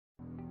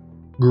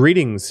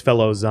Greetings,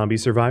 fellow zombie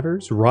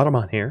survivors.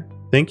 Rodamon here.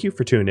 Thank you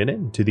for tuning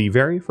in to the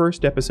very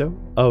first episode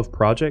of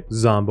Project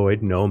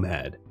Zomboid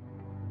Nomad.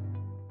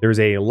 There's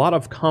a lot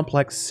of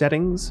complex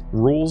settings,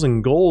 rules,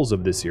 and goals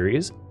of this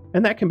series,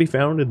 and that can be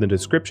found in the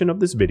description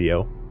of this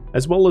video,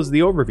 as well as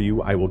the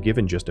overview I will give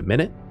in just a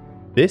minute.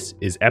 This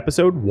is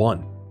Episode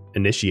 1,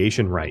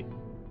 Initiation Rite.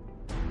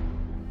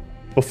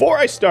 Before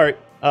I start,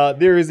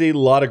 there is a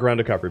lot of ground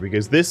to cover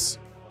because this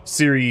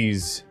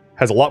series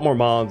has a lot more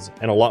mods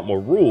and a lot more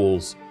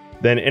rules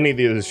than any of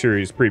the other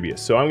series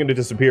previous. So I'm going to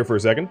disappear for a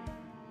second.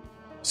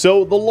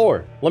 So the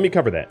lore, let me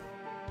cover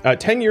that.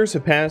 10 years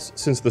have passed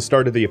since the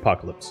start of the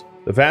apocalypse.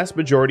 The vast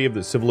majority of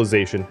the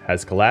civilization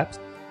has collapsed.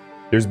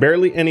 There's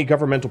barely any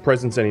governmental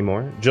presence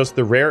anymore, just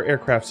the rare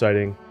aircraft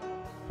sighting.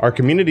 Our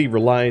community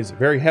relies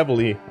very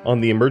heavily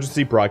on the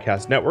emergency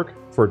broadcast network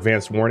for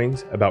advanced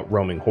warnings about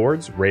roaming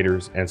hordes,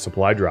 raiders, and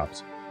supply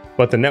drops.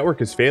 But the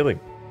network is failing.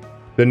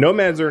 The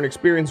Nomads are an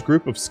experienced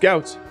group of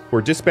scouts who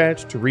are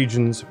dispatched to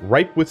regions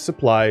ripe with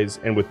supplies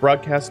and with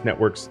broadcast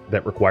networks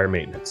that require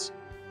maintenance.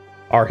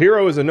 Our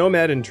hero is a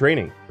nomad in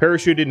training,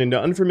 parachuted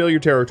into unfamiliar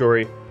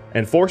territory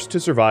and forced to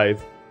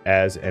survive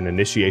as an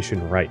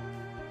initiation rite.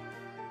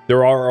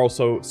 There are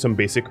also some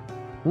basic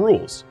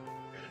rules.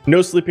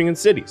 No sleeping in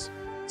cities.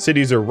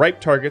 Cities are ripe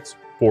targets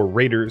for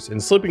raiders,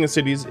 and sleeping in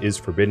cities is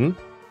forbidden.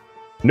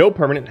 No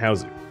permanent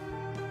housing.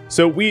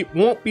 So we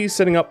won't be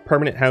setting up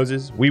permanent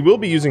houses. We will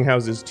be using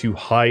houses to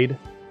hide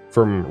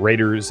from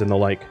raiders and the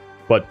like,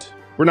 but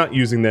we're not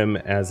using them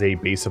as a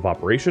base of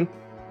operation.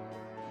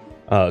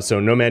 So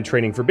Nomad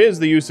training forbids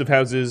the use of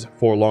houses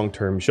for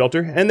long-term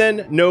shelter, and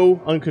then no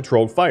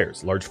uncontrolled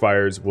fires. Large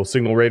fires will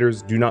signal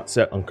raiders, do not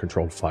set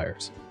uncontrolled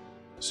fires.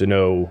 So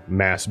no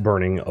mass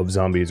burning of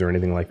zombies or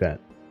anything like that.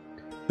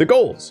 The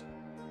goals: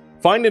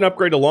 find and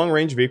upgrade a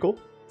long-range vehicle,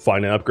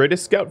 find and upgrade a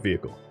scout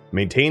vehicle,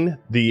 maintain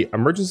the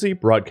emergency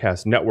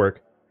broadcast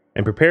network,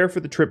 and prepare for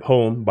the trip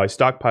home by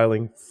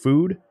stockpiling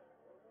food,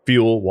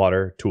 fuel,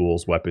 water,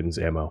 tools, weapons,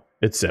 ammo,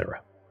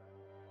 etc.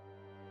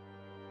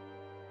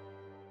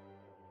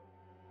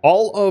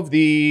 All of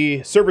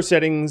the server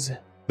settings,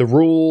 the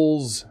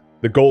rules,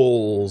 the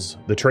goals,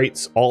 the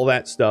traits, all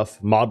that stuff,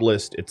 mod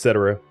list,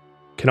 etc.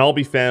 can all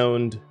be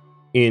found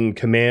in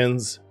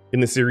commands in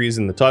the series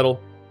in the title,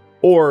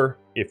 or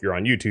if you're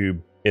on YouTube,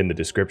 in the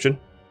description.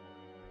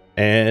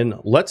 And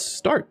let's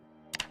start.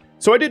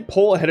 So I did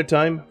poll ahead of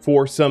time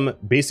for some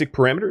basic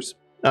parameters.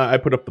 I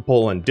put up the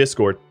poll on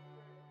Discord,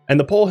 and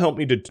the poll helped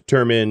me to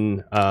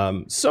determine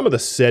some of the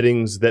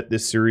settings that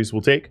this series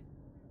will take.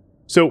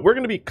 So we're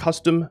going to be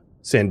custom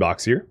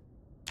sandbox here,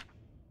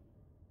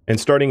 and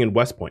starting in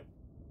West Point.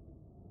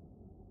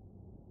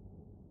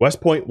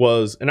 West Point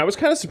was, and I was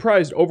kind of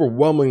surprised,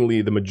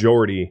 overwhelmingly the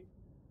majority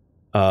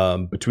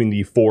between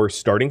the 4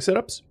 starting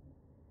setups.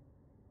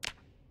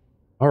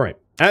 All right,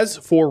 as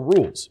for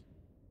rules,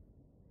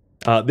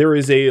 there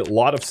is a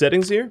lot of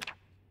settings here,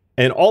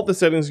 and all the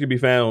settings can be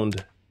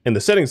found in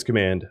the settings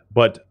command,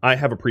 but I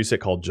have a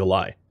preset called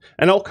July.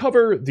 And I'll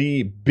cover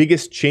the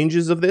biggest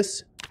changes of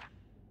this.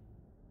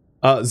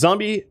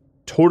 Zombie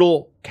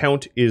total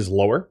count is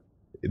lower.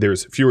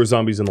 There's fewer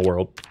zombies in the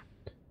world.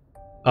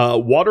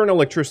 Water and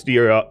electricity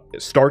are,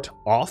 start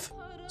off,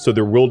 so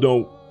there will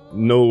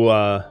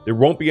there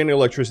won't be any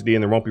electricity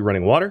and there won't be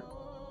running water.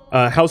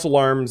 House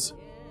alarms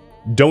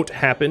don't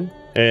happen,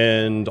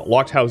 and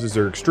locked houses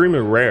are extremely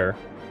rare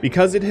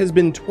because it has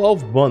been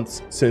 12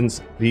 months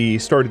since the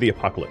start of the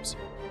apocalypse.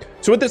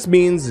 So what this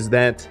means is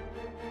that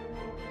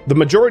the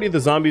majority of the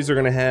zombies are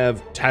going to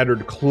have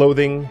tattered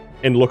clothing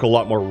and look a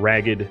lot more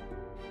ragged.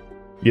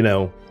 You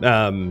know,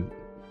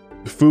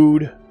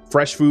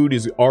 fresh food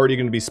is already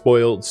going to be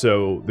spoiled,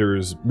 so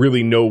there's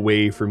really no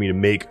way for me to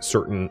make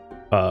certain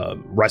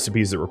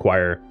recipes that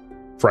require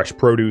fresh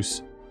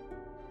produce.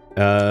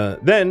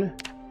 Then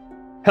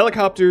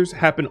helicopters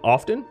happen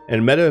often,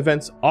 and meta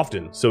events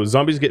often, so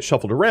zombies get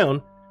shuffled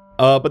around,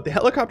 but the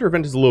helicopter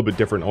event is a little bit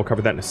different. I'll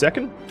cover that in a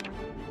second.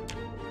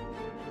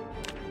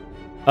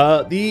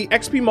 The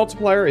XP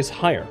multiplier is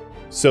higher,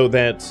 so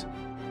that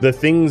the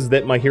things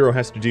that my hero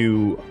has to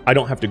do, I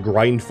don't have to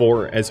grind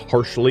for as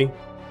harshly.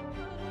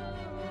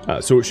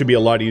 So it should be a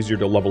lot easier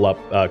to level up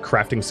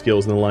crafting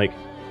skills and the like.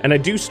 And I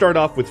do start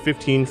off with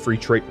 15 free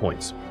trait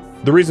points.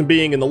 The reason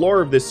being, in the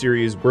lore of this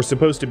series, we're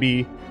supposed to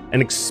be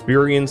an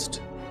experienced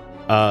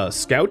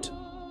scout,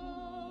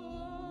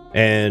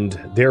 and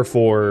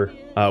therefore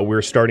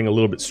we're starting a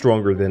little bit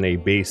stronger than a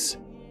base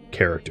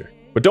character.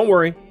 But don't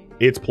worry,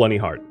 it's plenty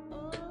hard.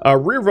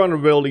 Rear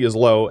vulnerability is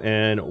low,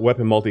 and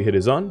weapon multi-hit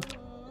is on.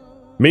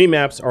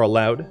 Mini-maps are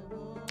allowed.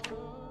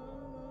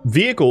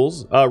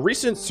 Vehicles,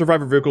 recent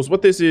survivor vehicles,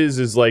 what this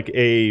is like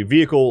a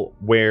vehicle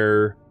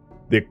where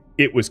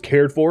it was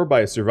cared for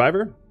by a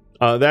survivor.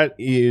 That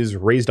is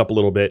raised up a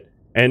little bit,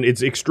 and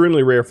it's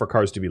extremely rare for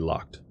cars to be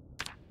locked.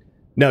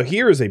 Now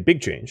here is a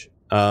big change.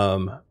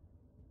 The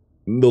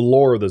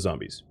lore of the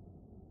zombies.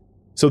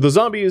 So the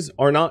zombies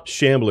are not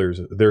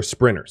shamblers, they're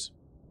sprinters.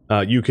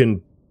 You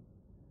can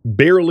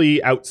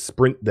barely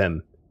out-sprint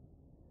them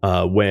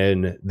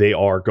when they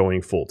are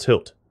going full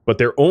tilt. but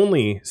they're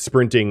only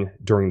sprinting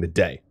during the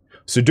day.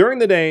 So during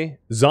the day,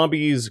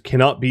 zombies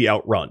cannot be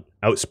outrun,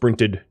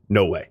 outsprinted,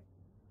 no way.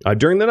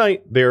 During the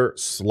night, they're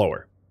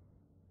slower.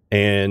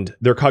 And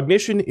their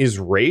cognition is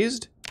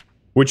raised,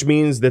 which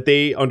means that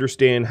they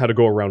understand how to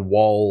go around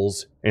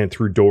walls and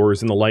through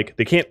doors and the like.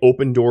 They can't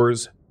open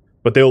doors,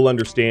 but they'll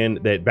understand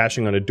that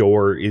bashing on a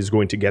door is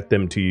going to get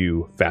them to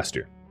you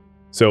faster.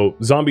 So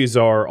zombies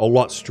are a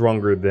lot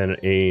stronger than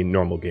a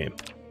normal game.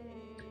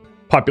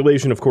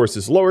 Population, of course,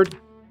 is lowered.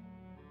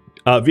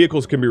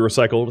 Vehicles can be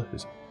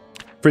recycled.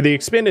 For the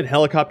expanded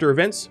helicopter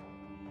events,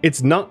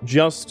 it's not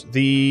just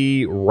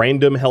the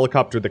random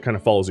helicopter that kind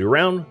of follows you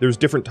around. There's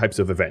different types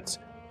of events.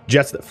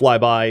 Jets that fly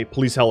by,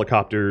 police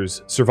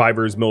helicopters,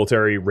 survivors,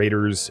 military,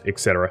 raiders,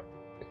 etc.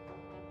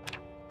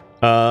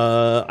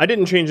 I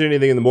didn't change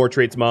anything in the More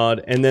Traits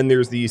mod, and then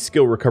there's the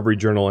Skill Recovery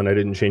Journal, and I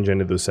didn't change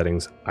any of those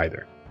settings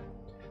either.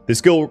 The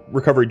Skill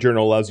Recovery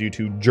Journal allows you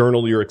to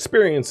journal your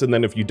experience, and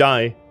then if you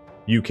die,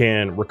 you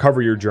can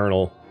recover your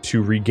journal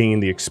to regain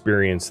the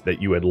experience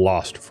that you had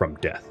lost from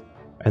death.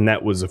 And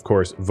that was, of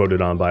course,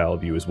 voted on by all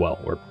of you as well,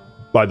 or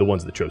by the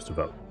ones that chose to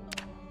vote.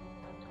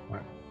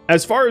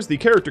 As far as the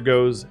character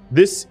goes,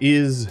 this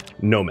is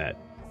Nomad.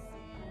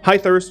 High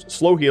thirst,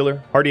 slow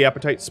healer, hearty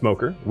appetite,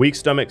 smoker, weak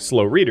stomach,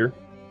 slow reader,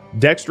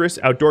 dexterous,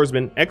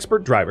 outdoorsman,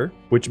 expert driver,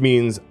 which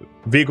means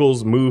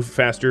vehicles move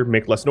faster,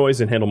 make less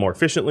noise, and handle more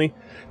efficiently.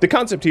 The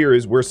concept here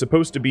is we're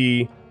supposed to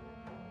be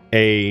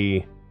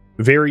a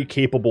very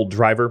capable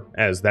driver,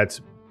 as that's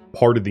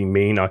part of the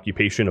main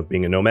occupation of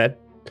being a nomad.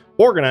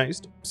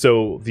 Organized,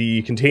 so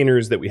the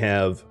containers that we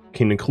have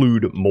can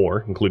include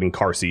more, including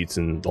car seats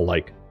and the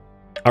like.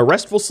 A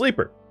restful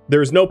sleeper.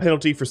 There is no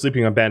penalty for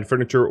sleeping on bad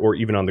furniture or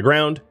even on the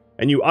ground,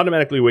 and you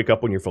automatically wake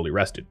up when you're fully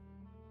rested.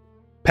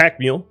 Pack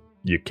mule,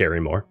 you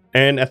carry more,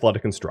 and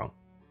athletic and strong.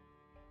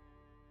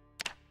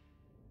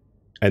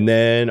 And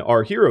then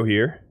our hero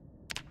here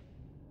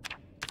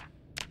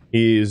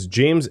is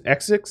James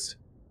Essex,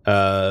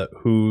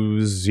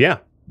 who's,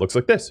 looks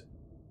like this.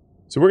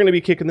 So we're going to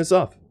be kicking this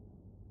off.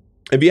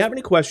 If you have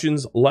any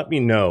questions, let me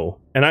know.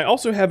 And I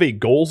also have a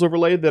goals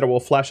overlay that I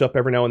will flash up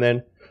every now and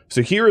then.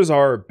 So here is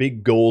our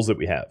big goals that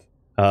we have.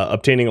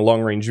 Obtaining a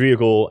long-range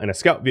vehicle and a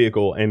scout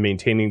vehicle and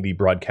maintaining the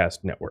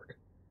broadcast network.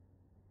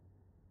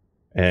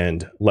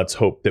 And let's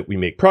hope that we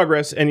make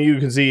progress. And you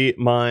can see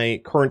my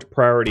current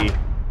priority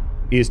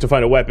is to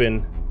find a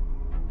weapon,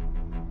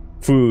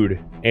 food,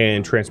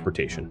 and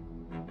transportation.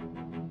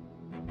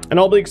 And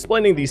I'll be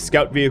explaining the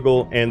scout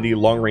vehicle and the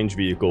long-range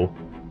vehicle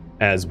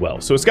as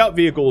well. So a scout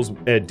vehicle is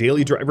a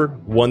daily driver,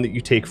 one that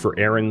you take for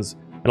errands,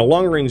 and a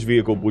long-range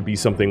vehicle would be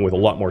something with a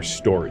lot more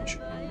storage.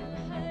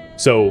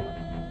 So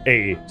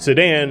a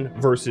sedan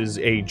versus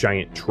a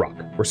giant truck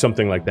or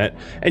something like that.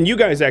 And you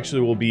guys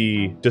actually will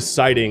be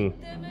deciding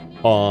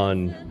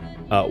on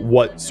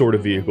what sort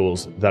of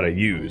vehicles that I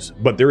use.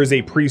 But there is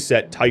a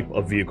preset type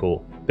of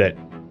vehicle that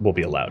will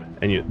be allowed,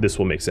 and this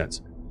will make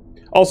sense.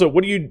 Also,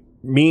 what do you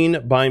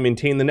mean by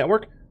maintain the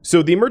network?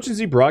 So the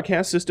emergency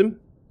broadcast system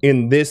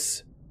in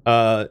this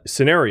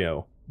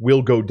scenario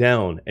will go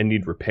down and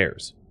need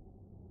repairs.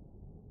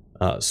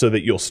 So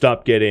that you'll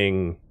stop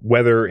getting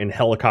weather and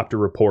helicopter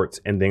reports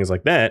and things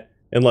like that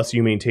unless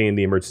you maintain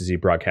the emergency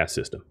broadcast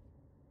system.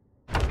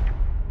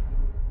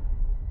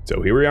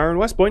 So here we are in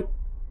West Point.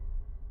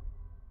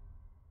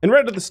 And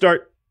right at the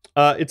start,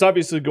 it's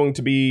obviously going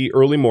to be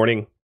early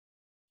morning.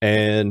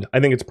 And I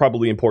think it's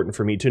probably important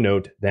for me to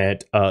note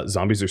that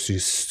zombies are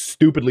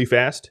stupidly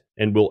fast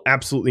and will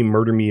absolutely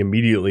murder me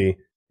immediately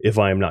if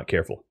I am not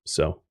careful.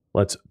 So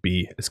let's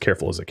be as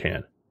careful as I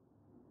can.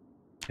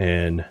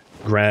 And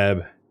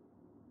grab...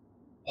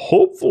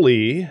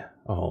 Hopefully,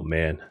 oh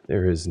man,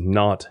 there is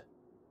not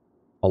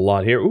a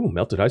lot here. Ooh,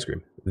 melted ice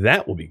cream.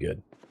 That will be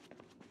good.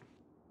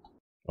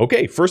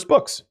 Okay, first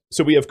books.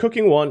 So we have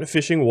Cooking 1,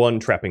 Fishing 1,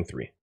 Trapping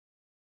 3.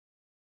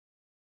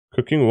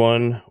 Cooking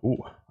 1.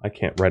 Ooh, I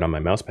can't write on my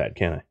mouse pad,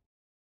 can I?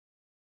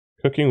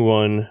 Cooking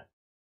 1,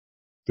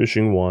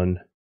 Fishing 1,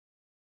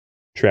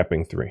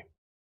 Trapping 3.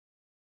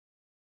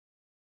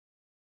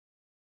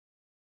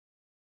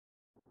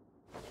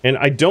 And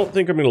I don't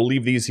think I'm going to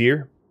leave these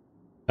here.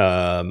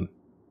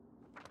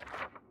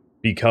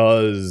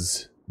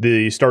 Because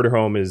the starter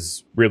home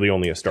is really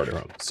only a starter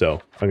home.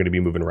 So I'm going to be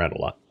moving around a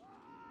lot.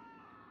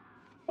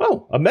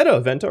 Oh, a meta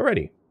event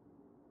already.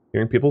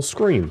 Hearing people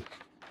scream.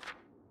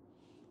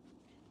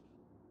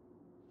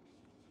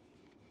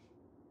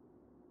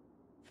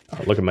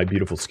 Oh, look at my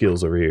beautiful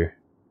skills over here.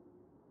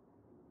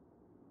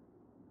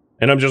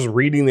 And I'm just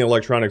reading the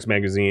electronics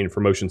magazine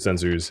for motion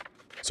sensors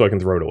so I can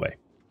throw it away.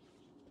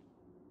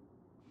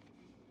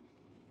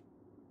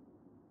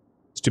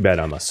 It's too bad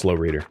I'm a slow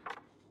reader.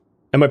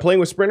 Am I playing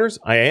with sprinters?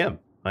 I am.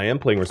 I am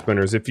playing with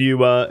sprinters. If you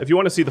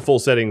want to see the full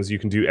settings, you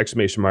can do !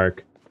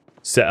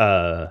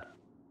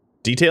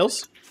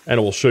 Details, and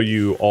it will show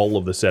you all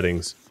of the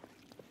settings.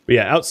 But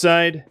yeah,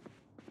 outside,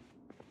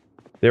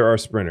 there are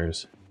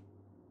sprinters.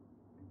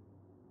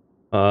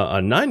 A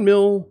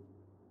 9mm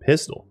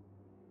pistol.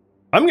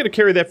 I'm going to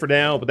carry that for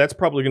now, but that's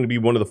probably going to be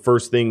one of the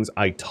first things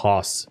I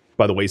toss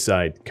by the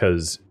wayside,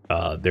 because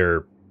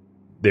they're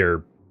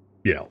they're,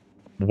 you know,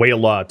 weigh a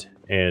lot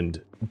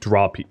and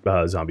draw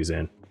zombies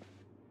in.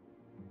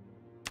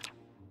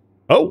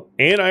 Oh,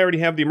 and I already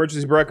have the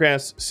emergency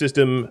broadcast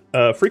system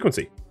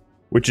frequency,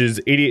 which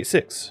is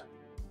 88.6.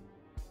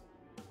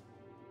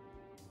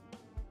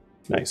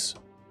 Nice.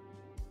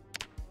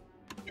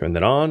 Turn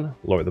that on,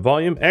 lower the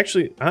volume.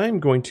 Actually, I'm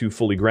going to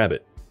fully grab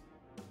it.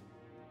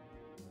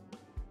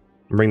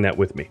 Bring that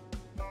with me.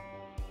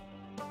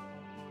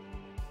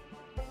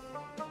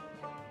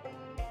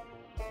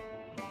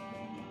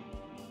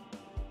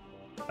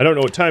 I don't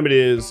know what time it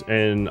is,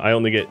 and I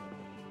only get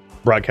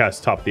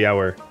broadcast top of the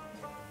hour.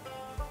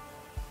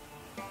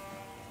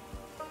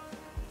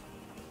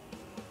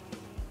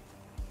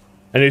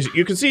 And as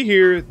you can see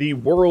here, the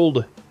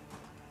world,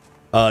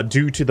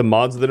 due to the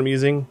mods that I'm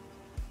using,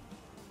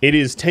 it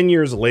is 10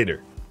 years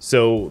later.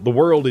 So the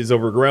world is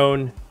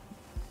overgrown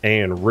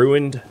and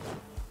ruined.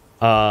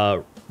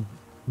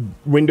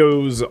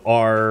 Windows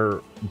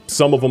are,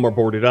 some of them are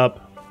boarded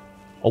up.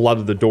 A lot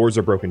of the doors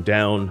are broken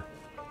down.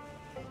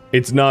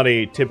 It's not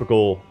a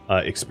typical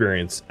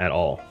experience at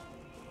all.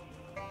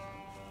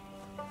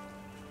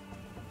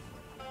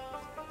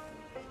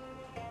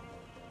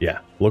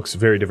 Yeah, looks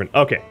very different.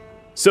 Okay,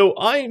 so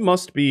I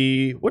must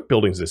be... What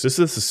building is this? Is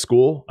this a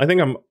school? I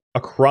think I'm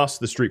across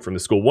the street from the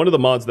school. One of the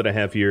mods that I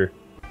have here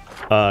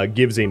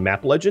gives a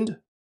map legend.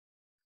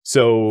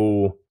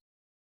 So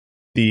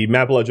the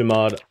map legend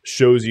mod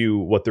shows you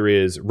what there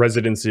is,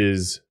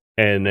 residences,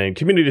 and then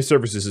community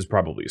services is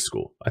probably a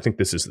school. I think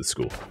this is the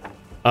school.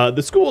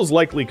 The school is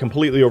likely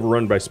completely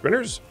overrun by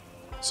sprinters,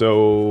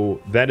 so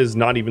that is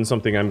not even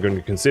something I'm going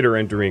to consider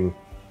entering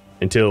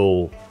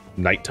until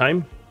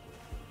nighttime.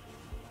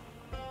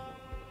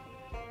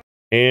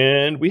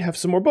 And we have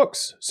some more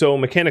books. So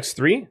Mechanics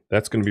 3,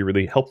 that's going to be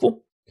really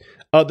helpful.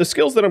 The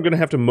skills that I'm going to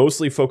have to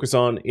mostly focus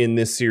on in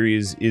this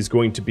series is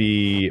going to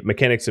be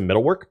mechanics and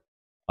metalwork,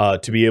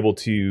 to be able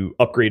to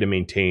upgrade and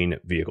maintain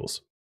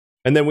vehicles.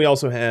 And then we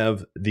also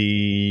have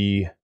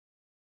the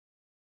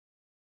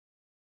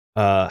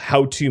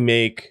how to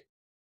make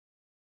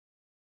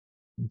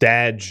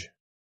Dodge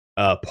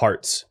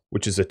parts,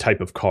 which is a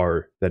type of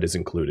car that is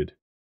included.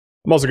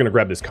 I'm also going to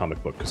grab this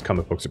comic book because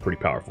comic books are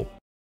pretty powerful.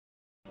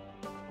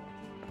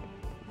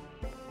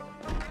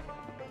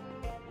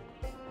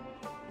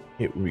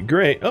 It would be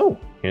great. Oh,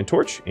 hand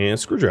torch and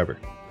screwdriver.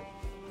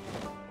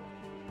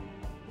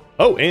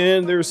 Oh,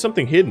 and there's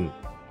something hidden.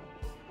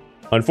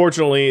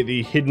 Unfortunately,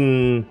 the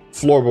hidden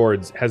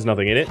floorboards has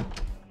nothing in it.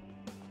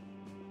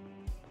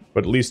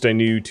 But at least I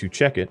knew to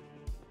check it.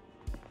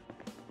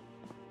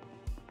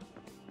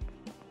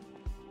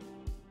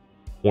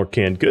 More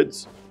canned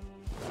goods.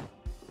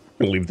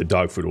 I'm gonna leave the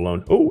dog food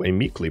alone. Oh, a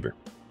meat cleaver.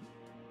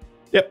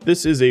 Yep,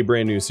 this is a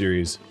brand new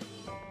series.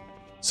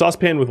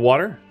 Saucepan with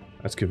water.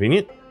 That's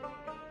convenient.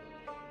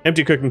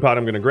 Empty cooking pot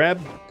I'm gonna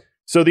grab.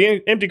 So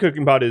the empty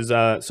cooking pot is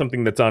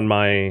something that's on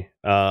my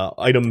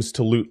items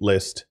to loot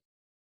list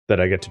that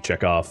I get to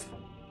check off.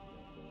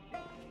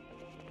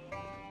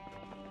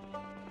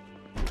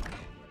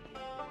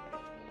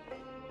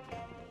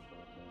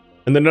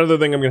 And then another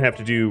thing I'm going to have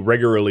to do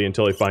regularly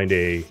until I find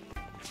a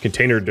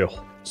container to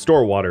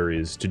store water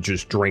is to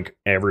just drink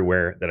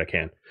everywhere that I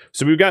can.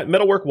 So we've got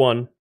Metalwork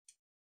 1.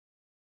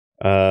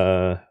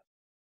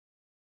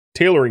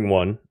 Tailoring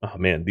 1. Oh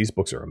man, these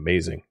books are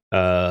amazing.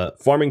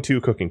 Farming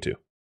 2, Cooking 2. I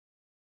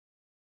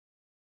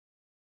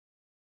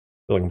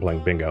feel like I'm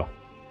playing bingo.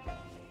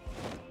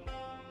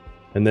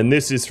 And then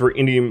this is for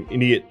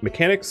idiot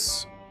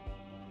mechanics.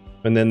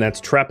 And then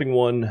that's Trapping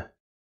 1.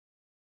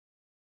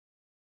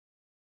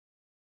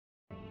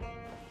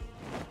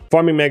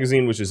 Farming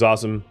magazine, which is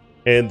awesome,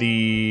 and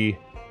the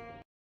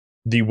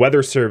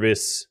weather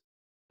service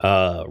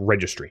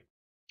registry.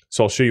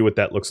 So I'll show you what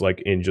that looks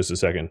like in just a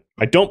second.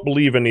 I don't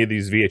believe any of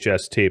these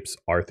VHS tapes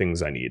are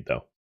things I need,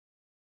 though.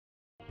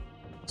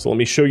 So let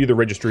me show you the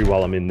registry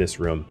while I'm in this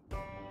room.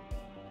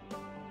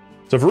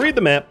 So if we read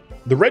the map,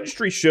 the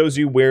registry shows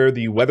you where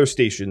the weather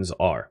stations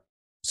are.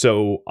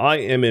 So I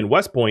am in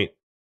West Point,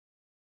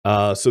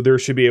 so there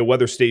should be a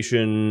weather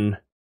station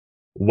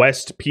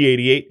west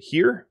P88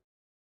 here.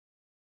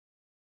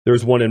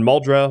 There's one in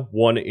Muldra,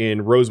 one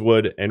in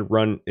Rosewood, and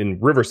one in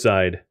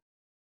Riverside.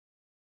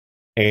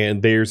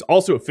 And there's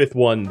also a fifth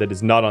one that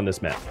is not on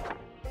this map.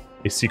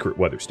 A secret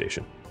weather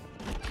station.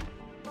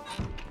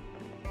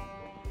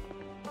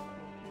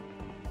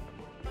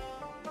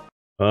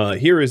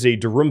 Here is a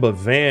Darumba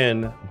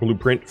van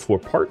blueprint for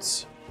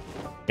parts.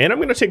 And I'm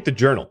going to take the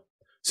journal.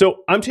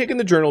 So I'm taking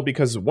the journal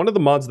because one of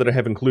the mods that I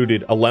have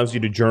included allows you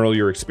to journal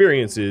your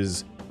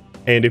experiences.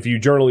 And if you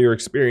journal your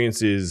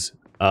experiences...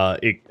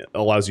 it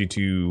allows you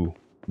to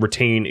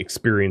retain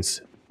experience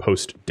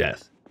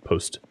post-death.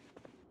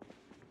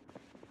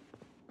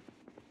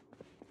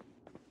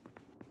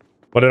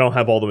 But I don't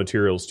have all the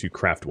materials to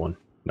craft one.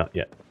 Not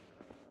yet.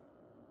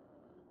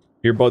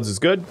 Earbuds is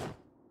good.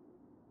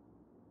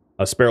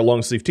 A spare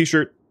long sleeve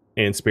t-shirt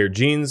and spare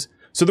jeans.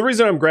 So the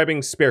reason I'm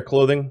grabbing spare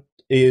clothing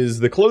is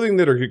the clothing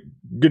that are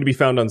going to be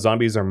found on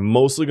zombies are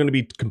mostly going to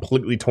be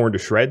completely torn to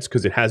shreds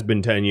because it has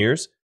been 10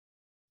 years.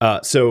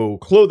 So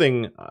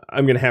clothing,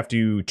 I'm going to have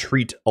to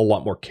treat a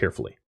lot more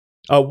carefully.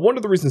 One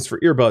of the reasons for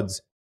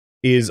earbuds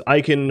is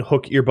I can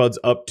hook earbuds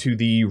up to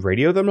the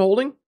radio that I'm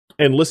holding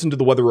and listen to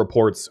the weather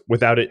reports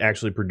without it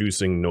actually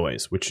producing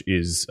noise, which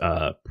is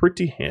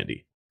pretty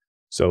handy.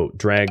 So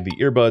drag the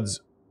earbuds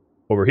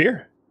over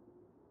here.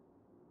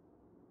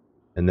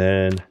 And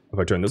then if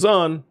I turn this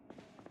on,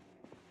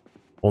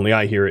 only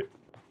I hear it.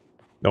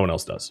 No one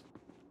else does.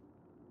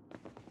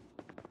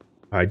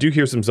 I do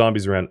hear some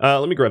zombies around.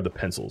 Let me grab the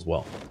pencil as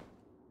well.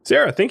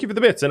 Sarah, thank you for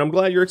the bits, and I'm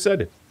glad you're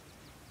excited.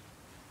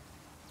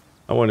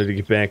 I wanted to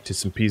get back to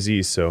some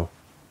PZs, so...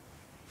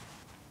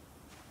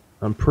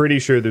 I'm pretty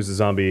sure there's a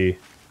zombie...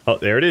 Oh,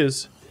 there it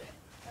is.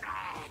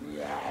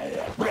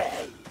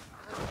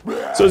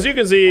 So as you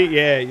can see,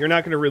 yeah, you're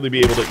not going to really be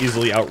able to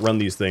easily outrun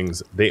these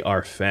things. They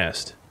are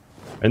fast.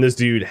 And this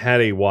dude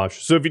had a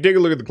wash. So if you take a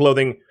look at the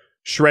clothing,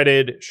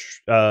 shredded,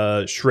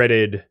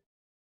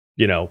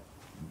 you know,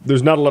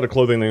 there's not a lot of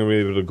clothing they're going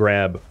to be able to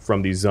grab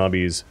from these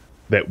zombies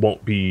that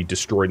won't be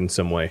destroyed in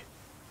some way.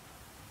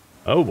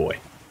 Oh boy.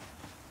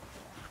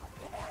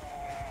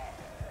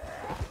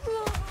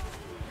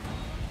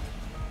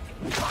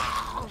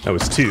 That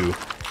was 2.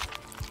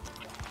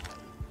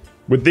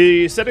 With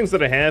the settings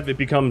that I have, it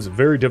becomes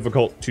very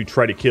difficult to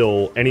try to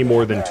kill any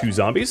more than 2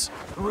 zombies.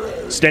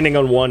 Standing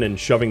on one and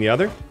shoving the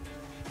other.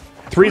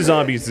 3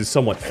 zombies is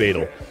somewhat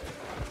fatal.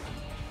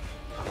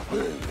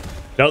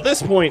 Now at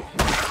this point,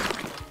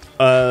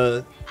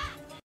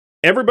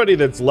 everybody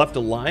that's left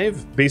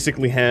alive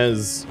basically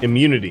has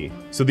immunity.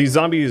 So these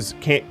zombies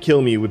can't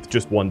kill me with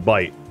just 1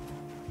 bite.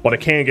 But I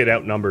can get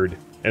outnumbered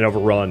and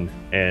overrun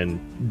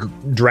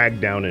and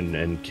dragged down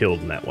and killed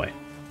in that way.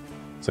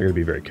 So I'm going to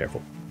be very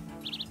careful.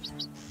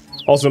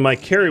 Also, my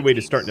carry weight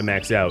is starting to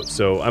max out,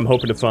 so I'm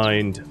hoping to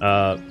find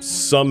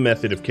some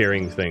method of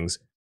carrying things.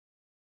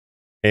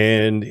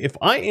 And if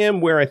I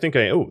am where I think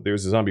I... Oh,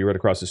 there's a zombie right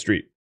across the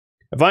street.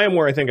 If I am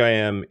where I think I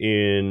am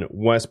in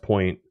West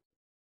Point,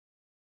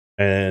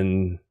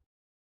 and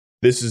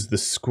this is the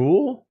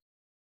school?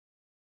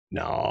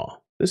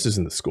 No, this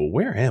isn't the school.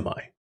 Where am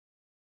I?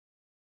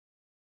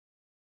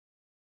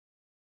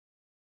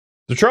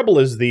 The trouble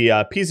is the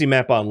PZ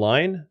map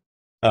online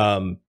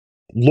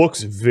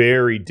looks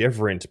very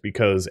different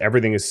because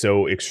everything is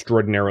so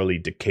extraordinarily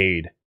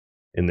decayed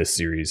in this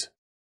series.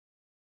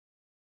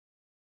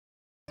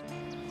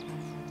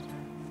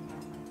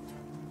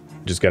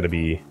 Just got to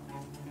be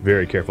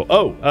very careful.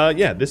 Oh,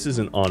 yeah, this is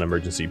an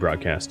on-emergency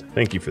broadcast.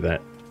 Thank you for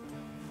that.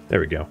 There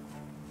we go.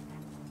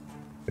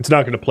 It's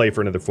not going to play for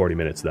another 40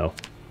 minutes, though.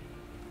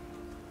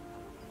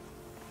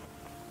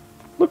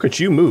 Look at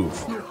you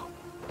move.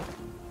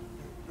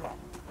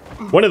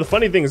 One of the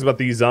funny things about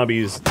these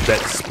zombies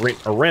that sprint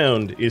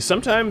around is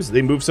sometimes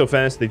they move so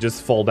fast they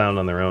just fall down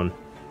on their own.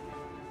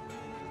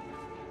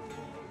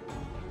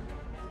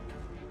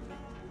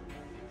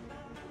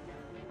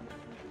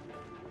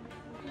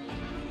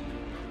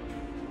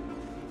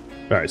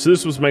 Alright, so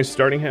this was my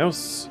starting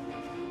house.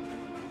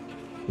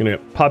 I'm gonna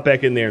pop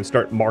back in there and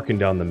start marking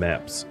down the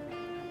maps.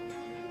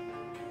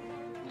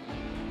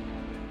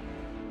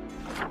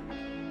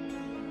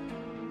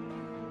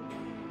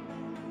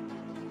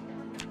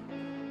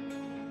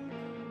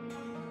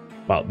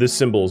 Wow, this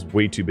symbol is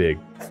way too big.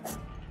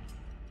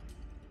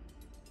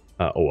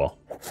 Oh well.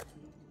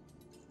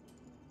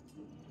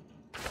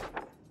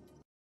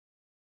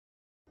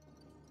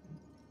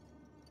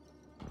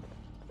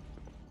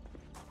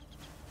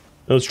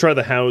 Let's try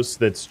the house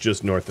that's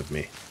just north of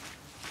me.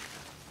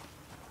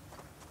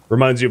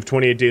 Reminds you of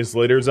 28 Days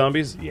Later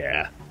zombies?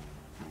 Yeah.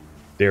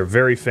 They're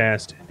very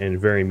fast and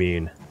very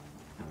mean.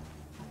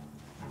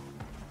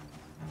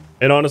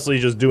 And honestly,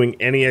 just doing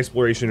any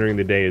exploration during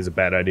the day is a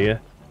bad idea.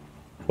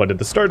 But at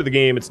the start of the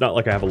game, it's not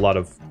like I have a lot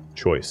of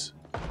choice.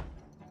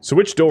 So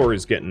which door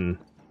is getting...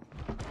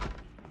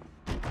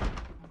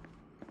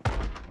 I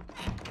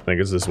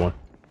think it's this one.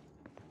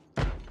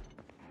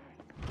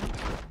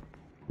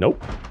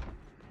 Nope.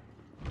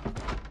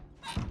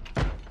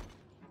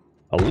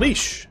 A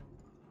leash.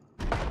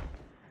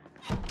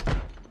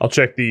 I'll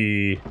check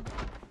the...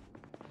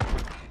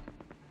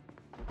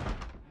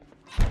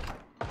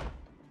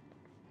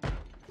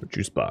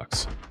 juice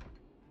box.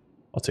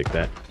 I'll take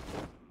that.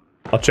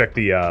 I'll check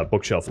the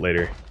bookshelf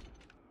later.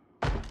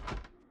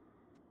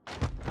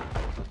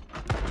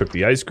 Took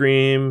the ice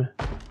cream.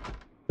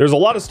 There's a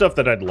lot of stuff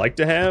that I'd like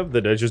to have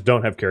that I just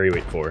don't have carry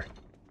weight for.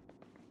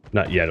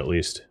 Not yet, at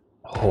least.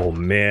 Oh,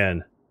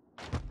 man.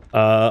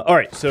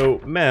 Alright, so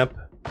map.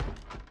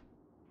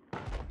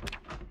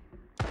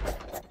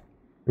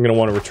 I'm going to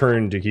want to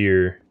return to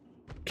here.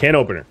 Can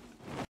opener.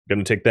 Going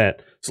to take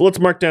that. So let's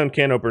mark down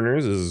can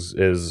openers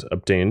as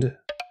obtained.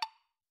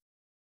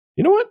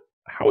 You know what?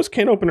 How is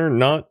can opener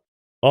not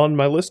on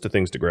my list of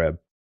things to grab?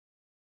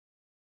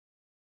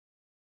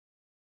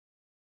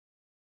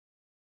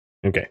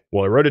 Okay,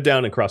 well I wrote it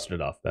down and crossed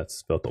it off.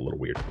 That's felt a little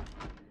weird.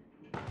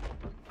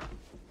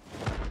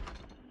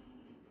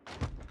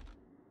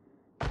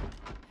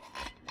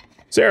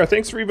 Sarah,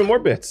 thanks for even more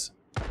bits.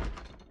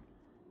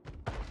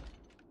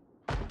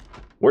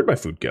 Where'd my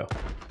food go?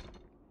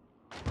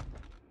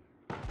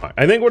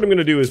 I think what I'm going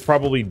to do is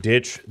probably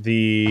ditch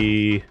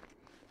the...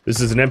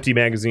 This is an empty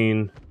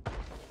magazine.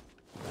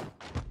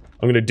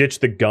 I'm going to ditch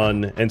the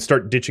gun and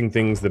start ditching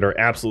things that are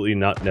absolutely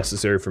not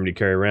necessary for me to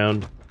carry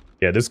around.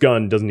 Yeah, this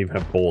gun doesn't even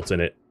have bullets in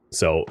it,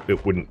 so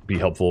it wouldn't be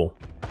helpful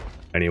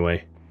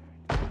anyway.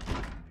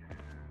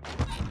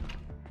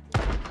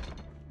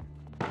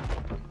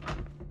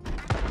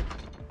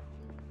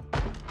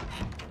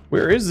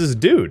 Where is this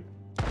dude?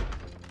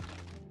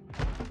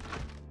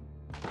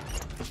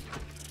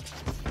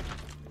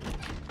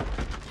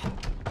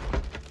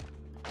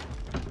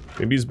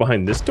 Maybe he's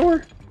behind this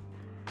door?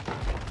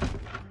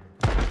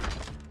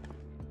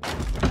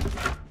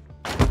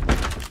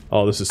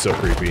 Oh, this is so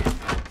creepy.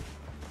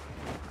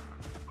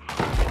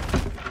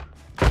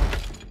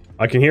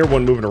 I can hear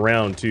one moving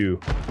around, too.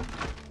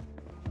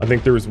 I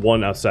think there was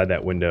one outside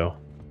that window.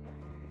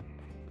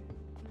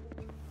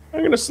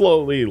 I'm gonna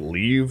slowly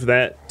leave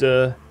that,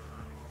 the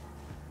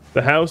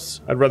house.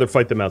 I'd rather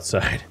fight them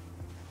outside.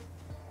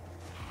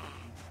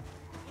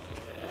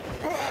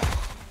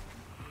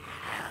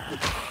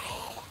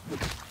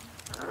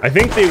 I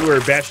think they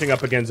were bashing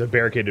up against a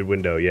barricaded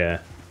window,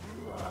 yeah.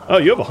 Oh,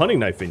 you have a hunting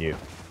knife in you.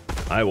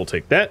 I will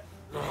take that.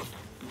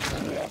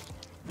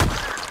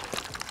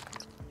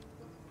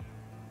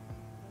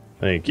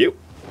 Thank you.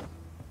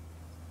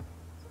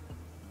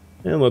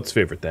 And let's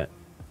favorite that.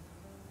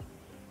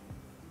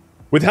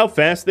 With how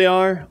fast they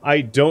are,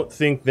 I don't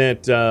think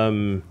that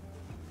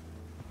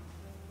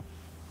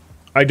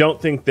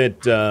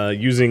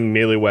using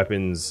melee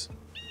weapons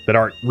that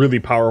aren't really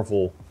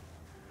powerful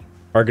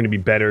are going to be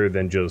better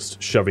than just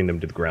shoving them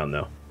to the ground,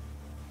 though.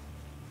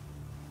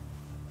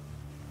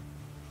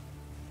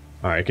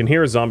 Alright, I can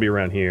hear a zombie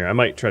around here. I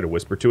might try to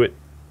whisper to it.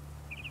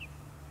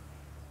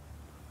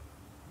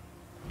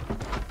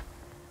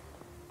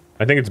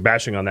 I think it's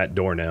bashing on that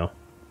door now.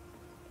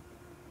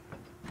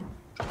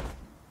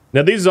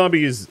 Now, these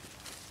zombies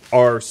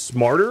are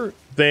smarter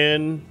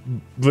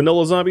than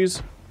vanilla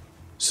zombies,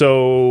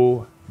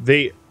 so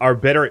they are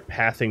better at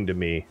pathing to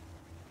me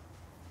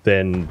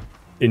than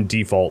in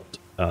default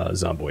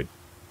Zomboid.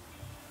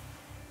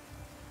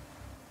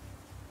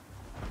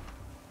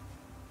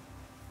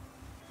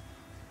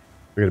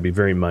 We're gonna be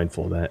very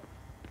mindful of that.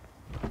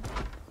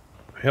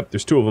 Yep,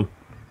 there's two of them.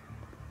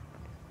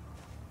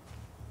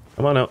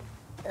 Come on out.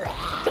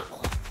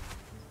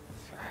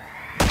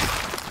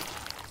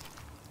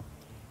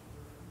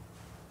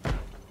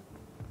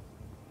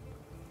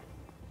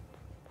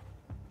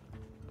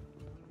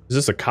 Is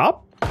this a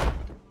cop?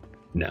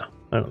 No,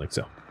 I don't think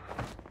so.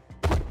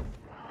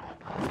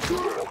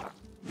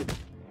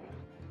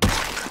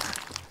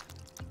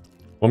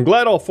 Well, I'm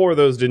glad all four of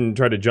those didn't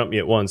try to jump me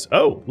at once.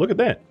 Oh, look at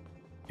that.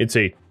 It's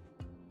a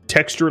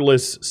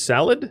textureless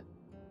salad?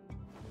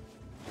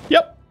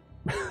 Yep.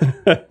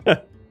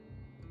 Let's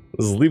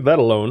leave that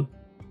alone.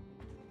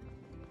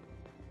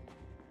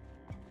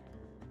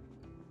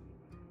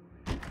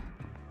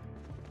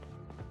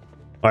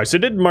 Alright, so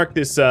I did mark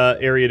this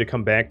area to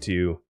come back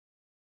to.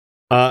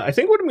 I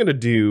think what I'm going to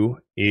do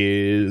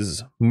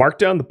is mark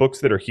down the books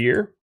that are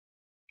here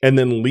and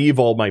then leave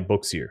all my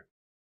books here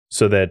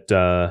so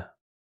that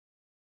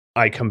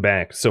I come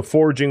back. So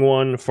foraging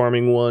 1,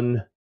 farming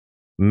 1,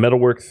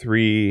 metalwork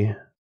 3,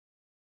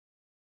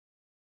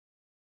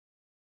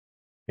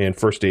 and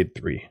first aid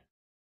 3.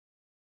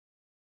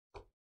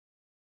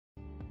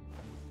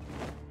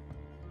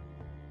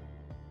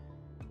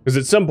 Because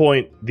at some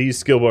point, these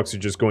skill books are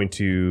just going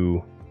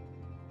to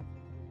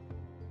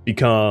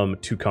become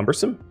too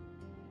cumbersome.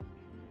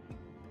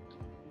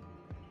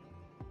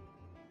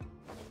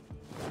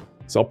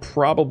 So I'll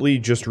probably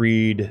just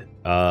read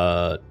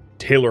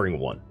tailoring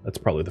 1. That's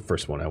probably the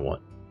first one I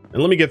want.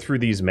 And let me get through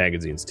these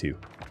magazines too.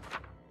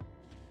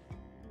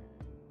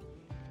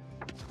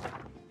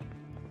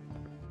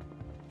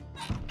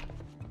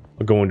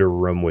 I'll go into a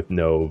room with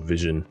no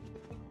vision.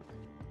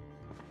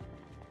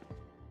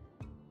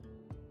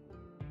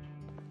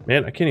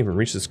 Man, I can't even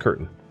reach this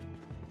curtain.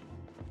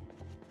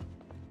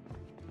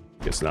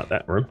 Guess not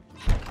that room.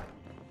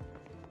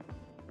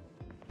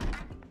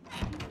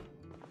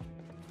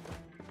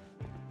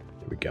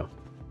 There we go.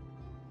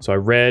 So I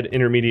read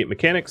Intermediate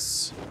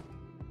Mechanics,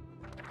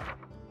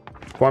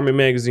 Farming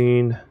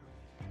Magazine,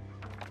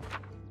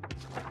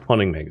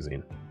 Hunting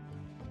Magazine.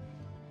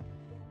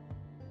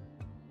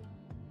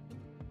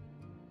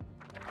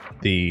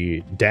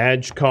 The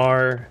Dodge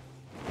car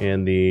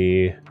and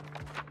the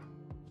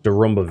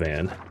Darumba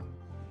van.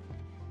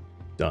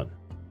 Done.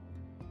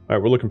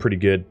 Alright, we're looking pretty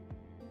good.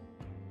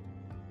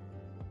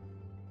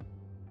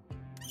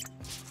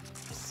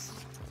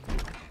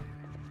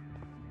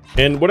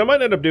 And what I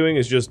might end up doing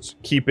is just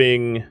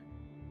keeping...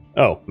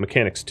 Oh,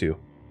 mechanics 2.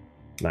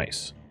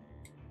 Nice.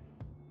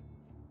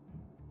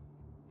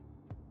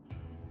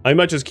 I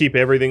might just keep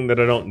everything that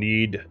I don't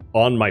need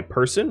on my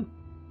person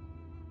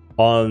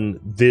on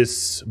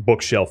this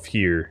bookshelf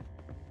here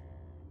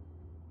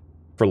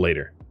for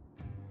later.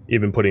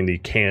 Even putting the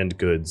canned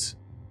goods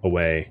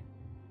away.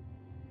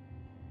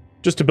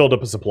 Just to build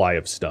up a supply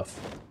of stuff.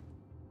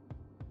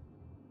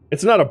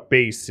 It's not a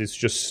base, it's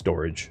just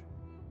storage.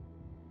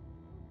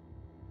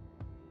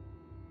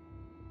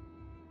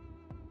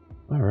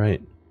 All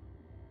right.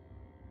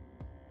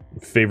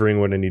 Favoring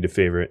what I need to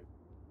favorite.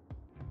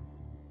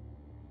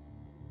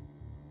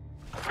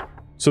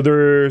 So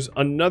there's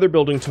another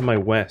building to my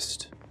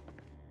west.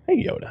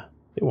 Hey, Yoda.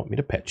 They want me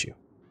to pet you.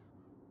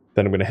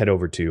 Then I'm going to head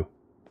over to...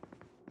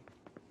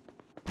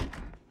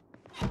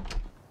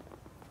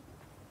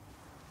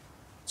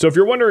 So if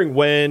you're wondering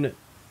when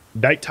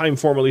nighttime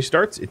formally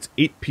starts, it's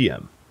 8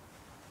 p.m.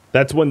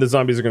 That's when the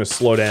zombies are going to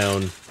slow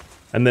down.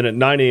 And then at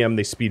 9 a.m.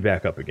 they speed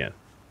back up again.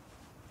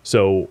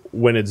 So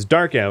when it's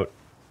dark out,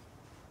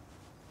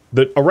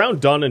 around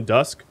dawn and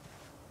dusk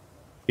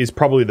is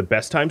probably the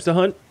best times to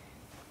hunt.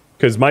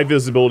 Because my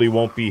visibility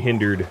won't be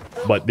hindered,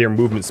 but their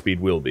movement speed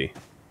will be.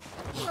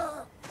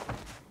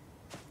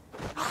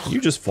 You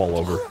just fall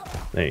over.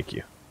 Thank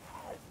you.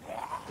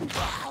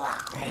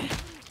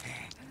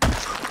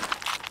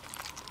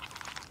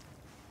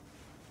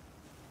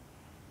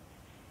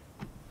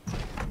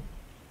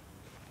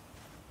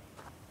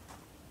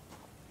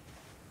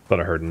 Thought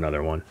I heard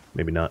another one.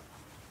 Maybe not.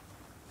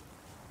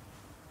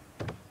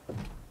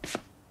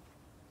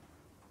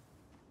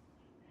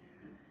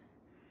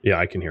 Yeah,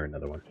 I can hear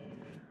another one.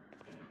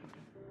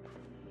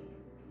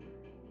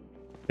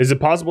 Is it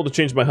possible to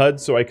change my HUD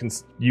so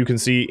you can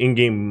see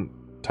in-game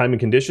time and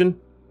condition?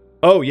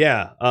 Oh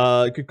yeah,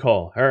 good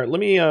call. All right,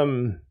 let me I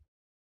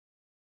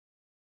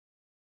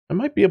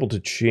might be able to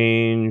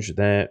change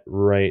that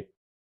right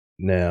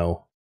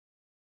now.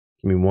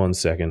 Give me 1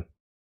 second.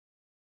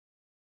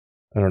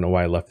 I don't know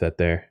why I left that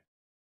there.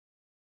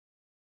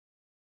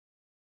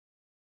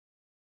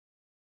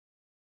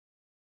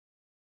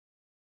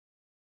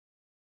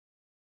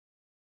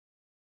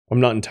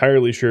 I'm not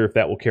entirely sure if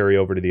that will carry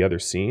over to the other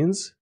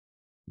scenes.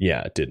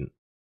 Yeah, it didn't.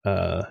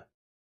 1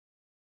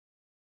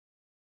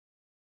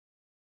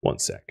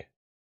 sec.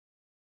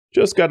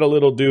 Just got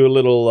to do a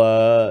little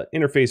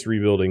interface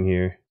rebuilding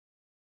here.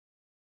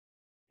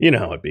 You know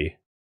how it be.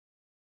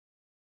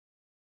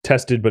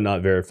 Tested but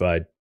not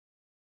verified.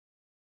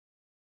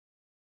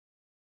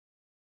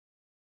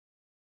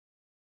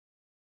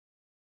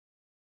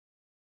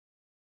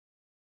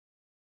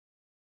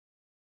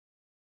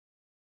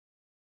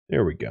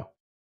 There we go.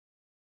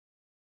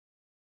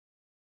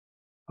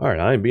 Alright,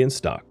 I am being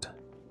stocked.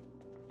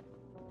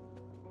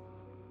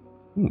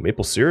 Ooh,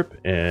 maple syrup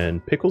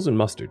and pickles and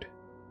mustard.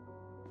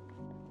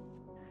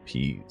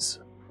 Peas.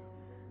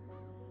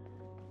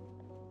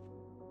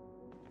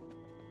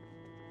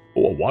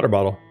 Oh, a water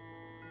bottle.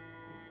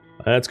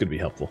 That's going to be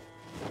helpful.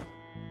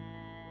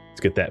 Let's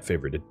get that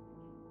favorited.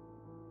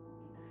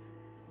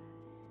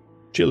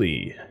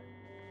 Chili.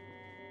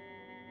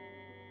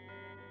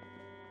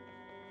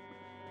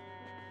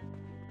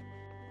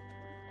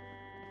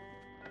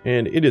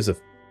 And it is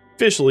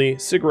officially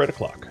cigarette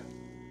o'clock.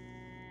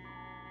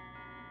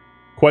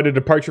 Quite a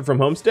departure from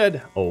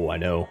Homestead? Oh, I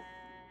know.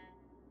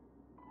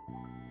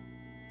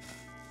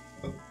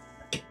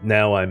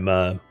 Now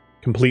I'm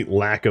complete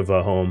lack of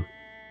a home.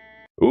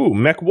 Ooh,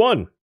 Mech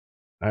 1.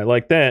 I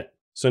like that.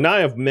 So now I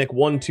have Mech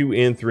 1, 2,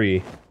 and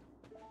 3.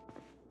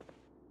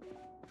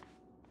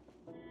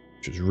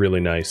 Which is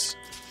really nice.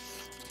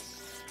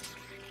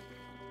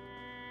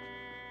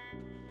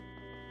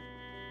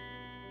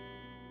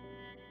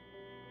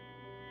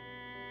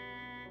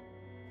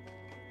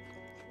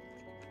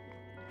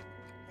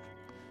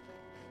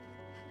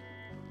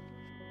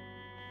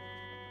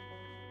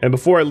 And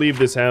before I leave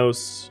this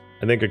house,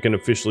 I think I can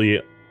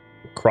officially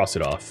cross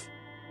it off.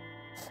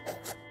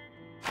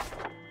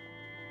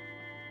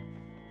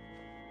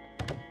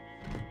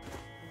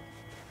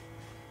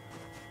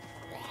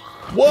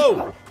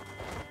 Whoa!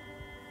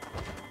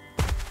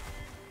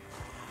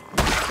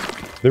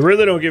 They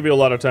really don't give you a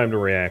lot of time to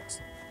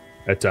react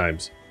at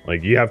times.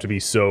 Like, you have to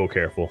be so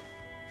careful.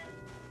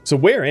 So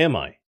where am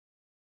I?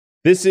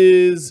 This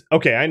is...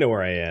 Okay, I know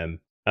where I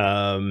am.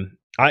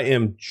 I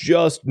am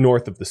just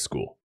north of the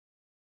school.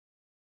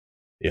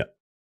 Yeah.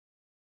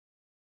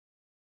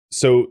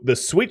 So the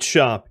sweet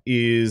shop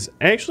is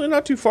actually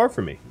not too far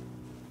from me.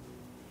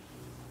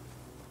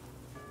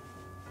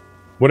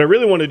 What I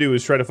really want to do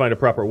is try to find a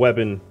proper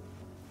weapon.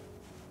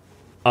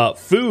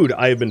 Food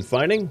I have been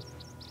finding.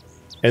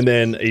 And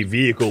then a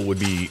vehicle would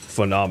be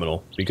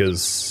phenomenal.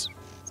 Because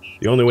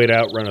the only way to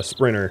outrun a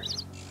sprinter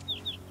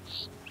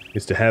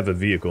is to have a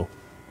vehicle.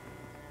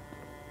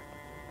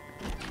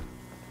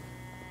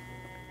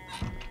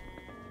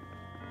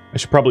 I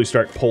should probably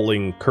start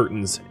pulling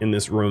curtains in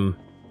this room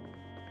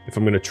if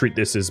I'm going to treat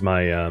this as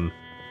my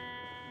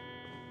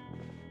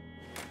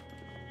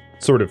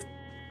sort of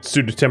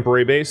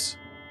pseudo-temporary base.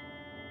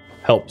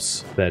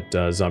 Helps that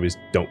zombies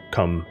don't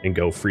come and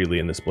go freely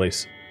in this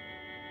place.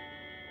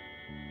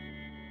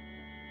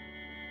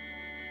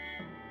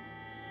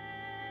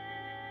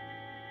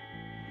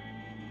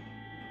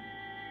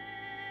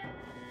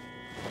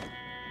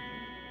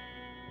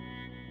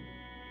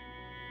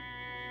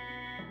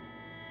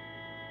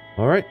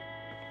 Alright,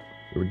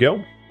 here we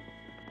go.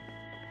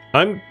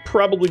 I'm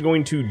probably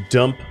going to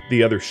dump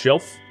the other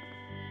shelf.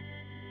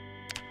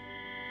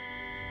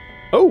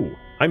 Oh,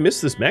 I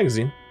missed this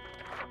magazine.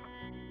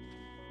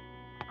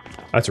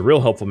 That's a real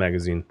helpful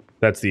magazine.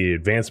 That's the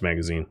advanced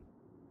magazine.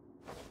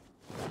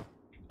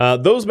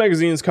 Those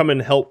magazines come in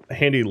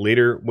handy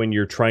later when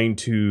you're trying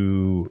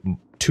to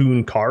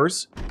tune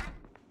cars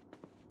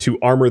to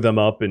armor them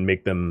up and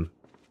make them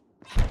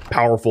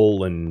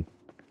powerful and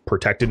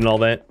protected and all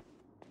that.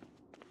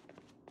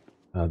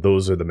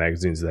 Those are the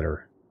magazines that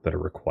are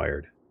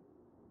required.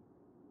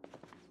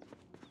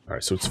 All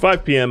right, so it's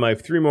 5 p.m. I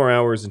have 3 more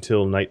hours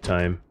until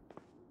nighttime.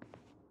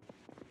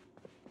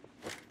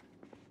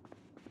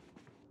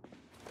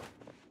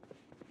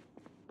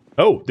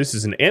 Oh, this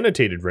is an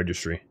annotated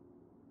registry.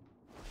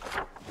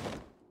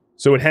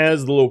 So it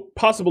has the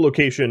possible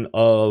location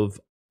of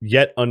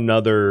yet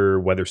another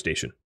weather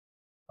station.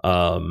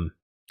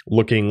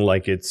 Looking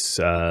like it's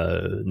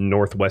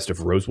northwest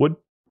of Rosewood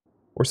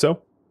or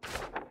so.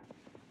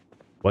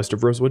 West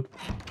of Rosewood,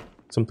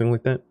 something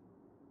like that.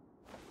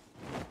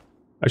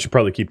 I should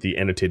probably keep the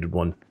annotated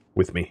one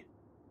with me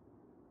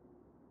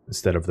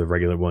instead of the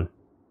regular one.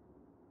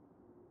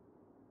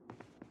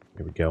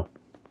 Here we go.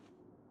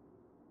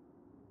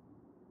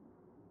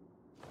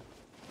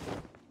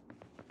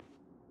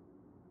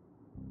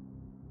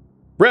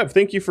 Rev,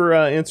 thank you for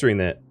answering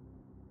that.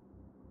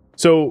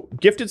 So,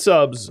 gifted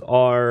subs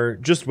are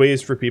just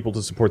ways for people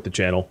to support the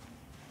channel,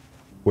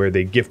 where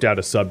they gift out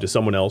a sub to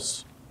someone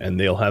else, and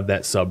they'll have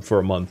that sub for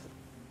a month.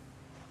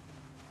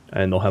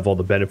 And they'll have all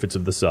the benefits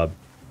of the sub.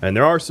 And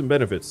there are some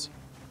benefits,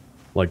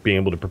 like being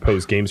able to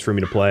propose games for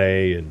me to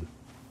play, and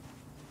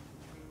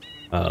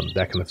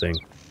that kind of thing,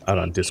 out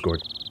on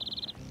Discord.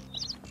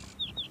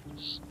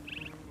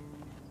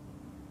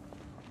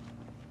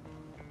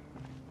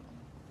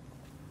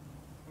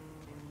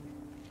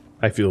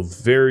 I feel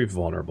very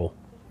vulnerable.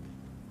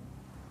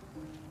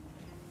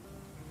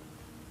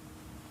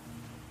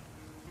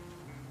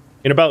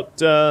 In about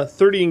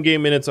 30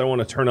 in-game minutes, I want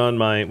to turn on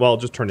my... Well, I'll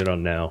just turn it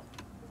on now.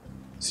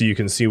 So you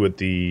can see what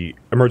the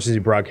emergency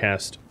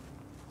broadcast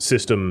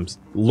system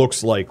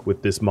looks like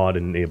with this mod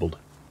enabled.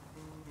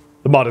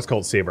 The mod is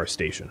called Save Our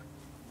Station,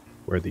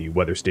 where the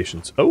weather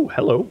stations... Oh,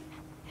 hello.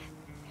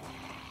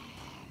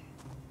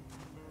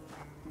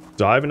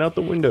 Diving out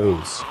the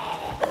windows.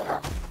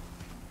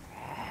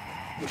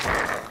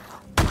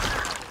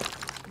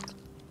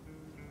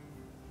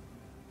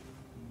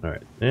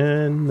 Alright,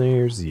 and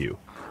there's you.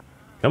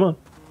 Come on.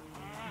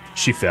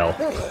 She fell.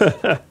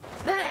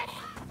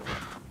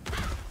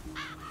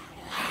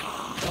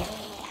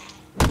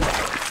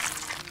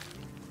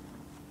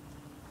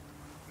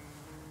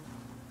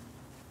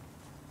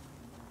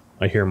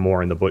 I hear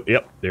more in the bush.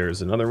 Yep,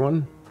 there's another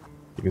one.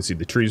 You can see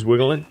the trees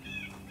wiggling.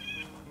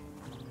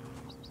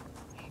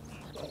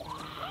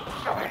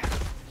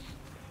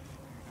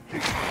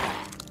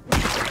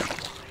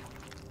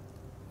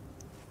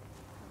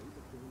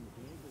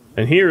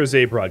 And here is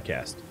a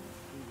broadcast.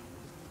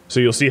 So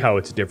you'll see how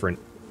it's different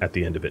at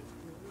the end of it.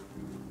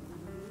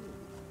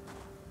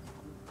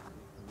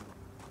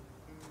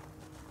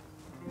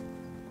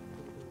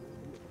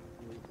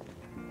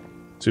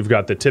 So we've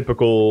got the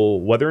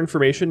typical weather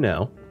information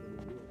now.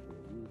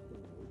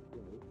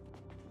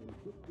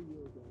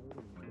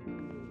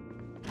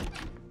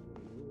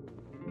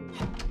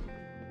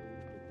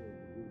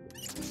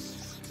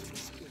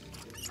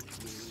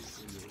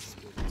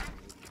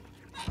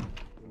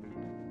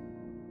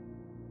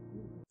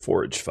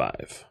 Forage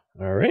 5.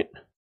 All right.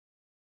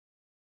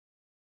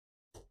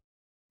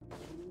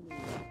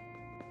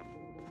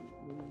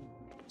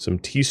 Some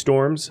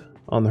T-storms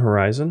on the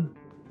horizon.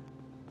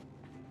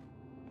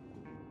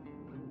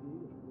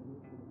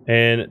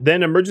 And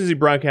then emergency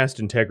broadcast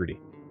integrity.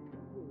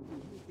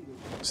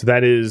 So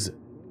that is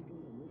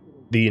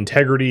the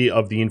integrity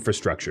of the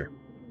infrastructure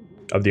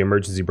of the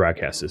emergency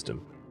broadcast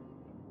system.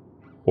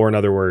 Or in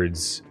other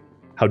words,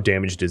 how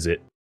damaged is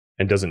it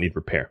and doesn't need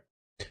repair.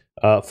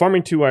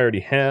 Farming 2 I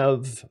already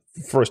have.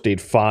 First aid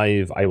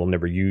 5 I will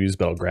never use,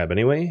 but I'll grab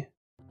anyway.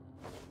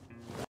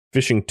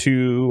 Fishing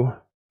 2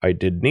 I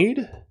did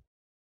need.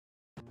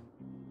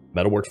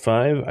 Metalwork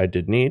 5 I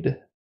did need.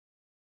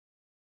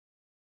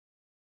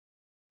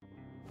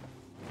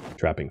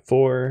 Trapping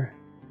 4.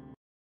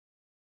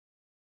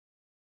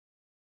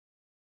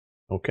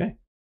 Okay.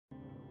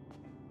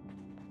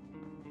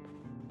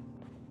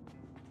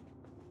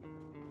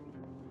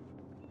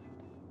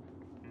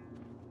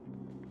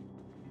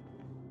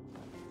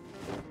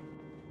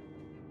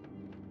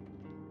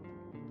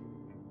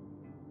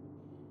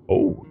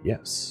 Oh,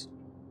 yes.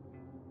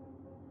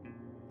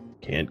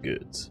 Canned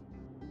goods.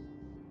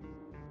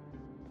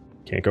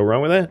 Can't go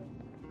wrong with that.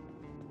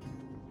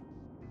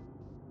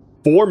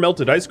 4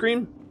 melted ice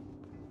cream?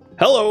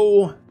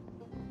 Hello!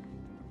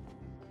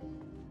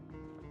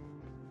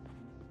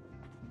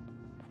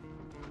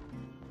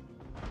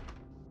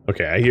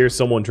 Okay, I hear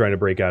someone trying to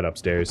break out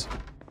upstairs.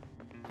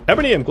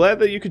 Ebony, I'm glad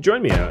that you could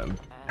join me. I'm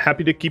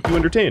happy to keep you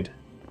entertained.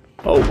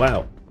 Oh,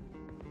 wow.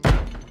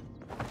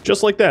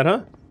 Just like that,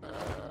 huh?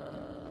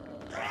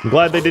 I'm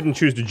glad they didn't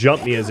choose to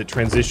jump me as it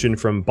transitioned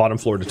from bottom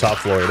floor to top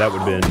floor. That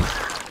would have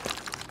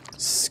been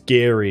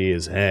scary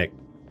as heck.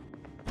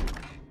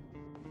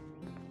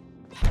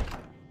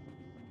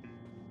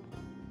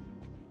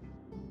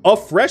 A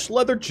fresh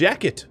leather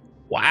jacket.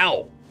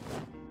 Wow.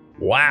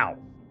 Wow.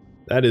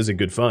 That is a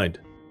good find.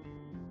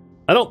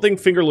 I don't think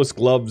fingerless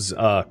gloves,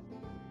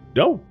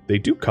 no, they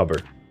do cover.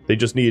 They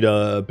just need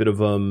a bit of,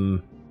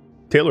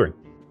 tailoring.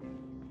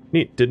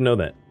 Neat, didn't know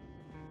that.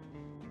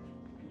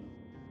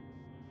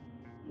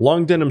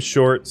 Long denim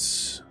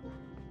shorts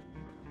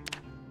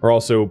are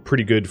also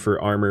pretty good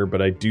for armor,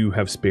 but I do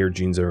have spare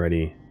jeans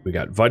already. We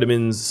got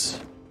vitamins.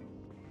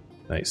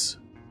 Nice.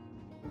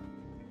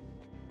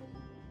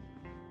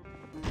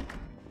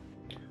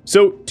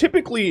 So,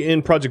 typically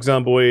in Project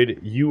Zomboid,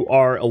 you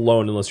are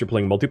alone unless you're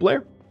playing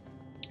multiplayer.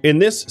 In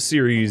this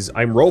series,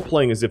 I'm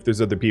role-playing as if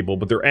there's other people,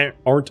 but there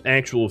aren't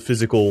actual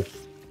physical...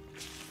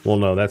 Well,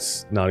 no,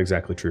 that's not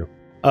exactly true.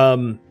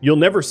 You'll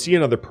never see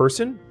another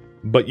person,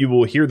 but you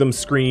will hear them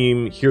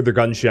scream, hear their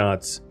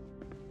gunshots,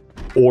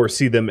 or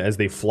see them as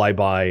they fly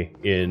by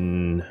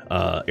in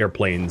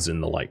airplanes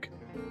and the like.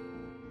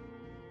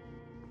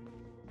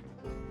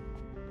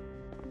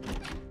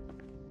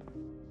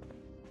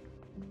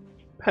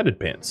 Padded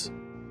pants.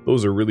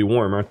 Those are really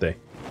warm, aren't they?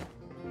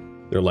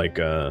 They're like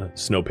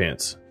snow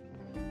pants.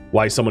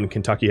 Why someone in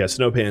Kentucky has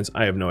snow pants,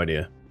 I have no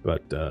idea,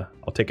 but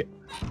I'll take it.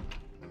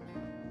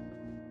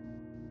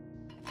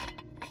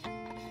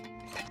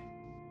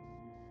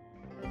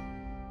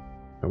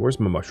 Now,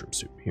 where's my mushroom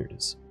soup? Here it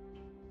is.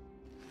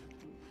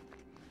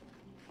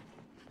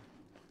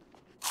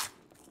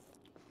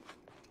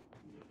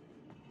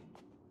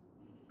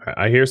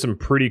 I hear some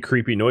pretty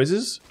creepy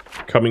noises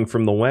coming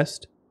from the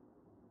west,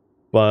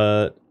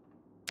 but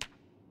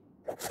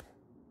I'm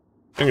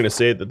going to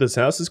say that this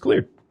house is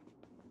cleared.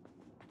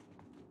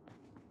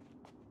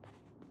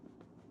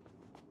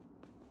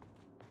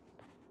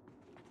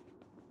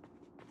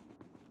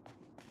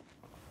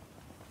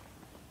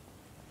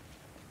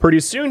 Pretty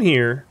soon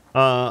here,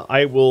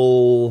 I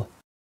will...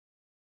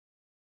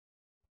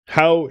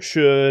 How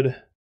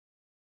should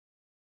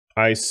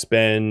I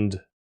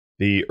spend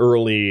the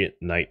early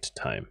night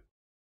time?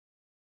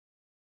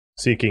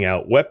 Seeking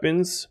out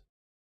weapons,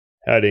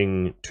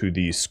 heading to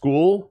the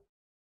school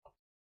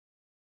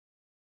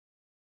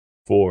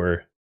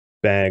for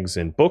bags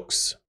and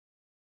books,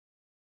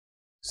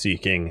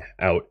 seeking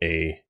out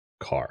a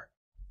car.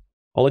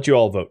 I'll let you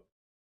all vote.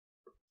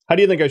 How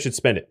do you think I should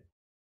spend it?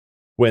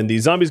 When the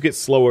zombies get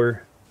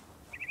slower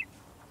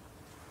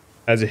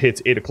as it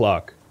hits 8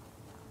 o'clock,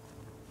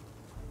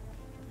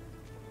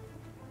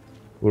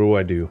 what do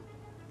I do?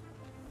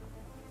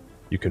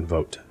 You can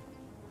vote.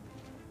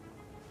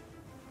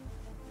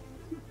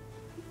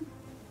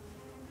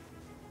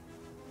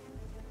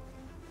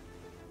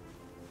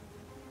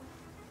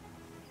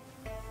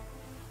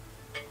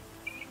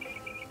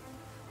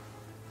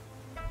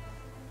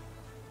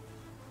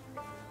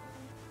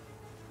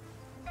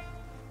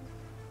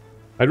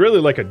 I'd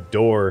really like a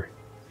door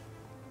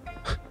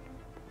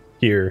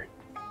here,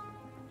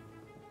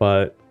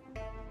 but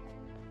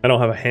I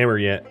don't have a hammer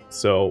yet,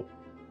 so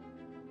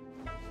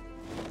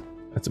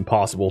that's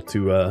impossible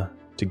to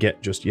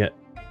get just yet.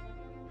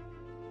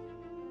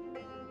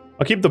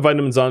 I'll keep the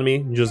vitamins on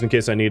me just in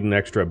case I need an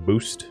extra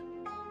boost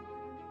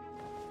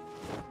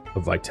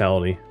of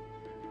vitality.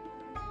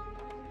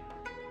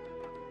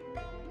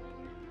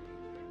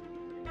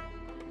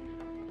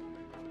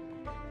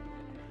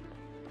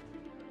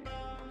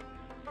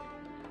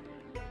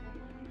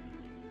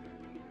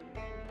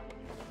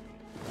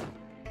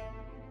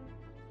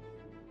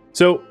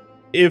 So,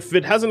 if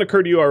it hasn't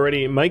occurred to you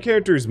already, my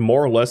character is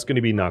more or less going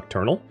to be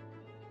nocturnal,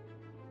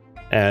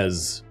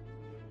 as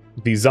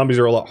these zombies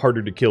are a lot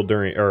harder to kill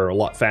during, or a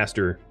lot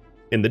faster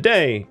in the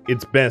day.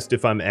 It's best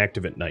if I'm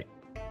active at night.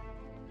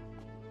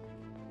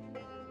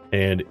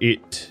 And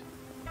it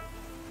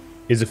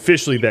is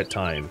officially that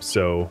time,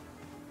 so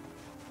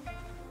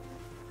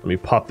let me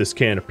pop this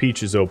can of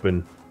peaches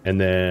open, and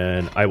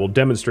then I will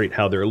demonstrate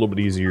how they're a little bit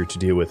easier to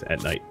deal with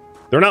at night.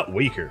 They're not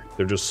weaker,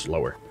 they're just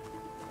slower.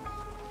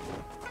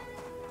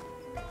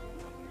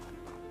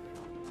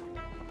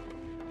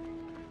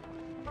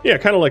 Yeah,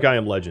 kind of like I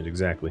Am Legend,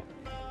 exactly.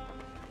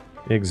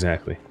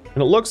 Exactly.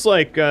 And it looks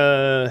like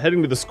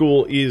heading to the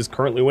school is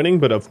currently winning,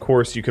 but of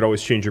course you could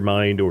always change your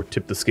mind or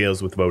tip the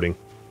scales with voting.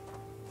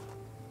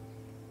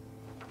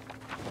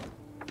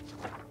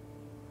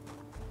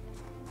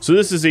 So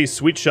this is a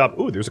sweet shop.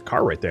 Ooh, there's a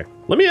car right there.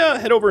 Let me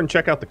head over and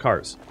check out the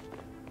cars,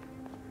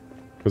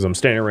 because I'm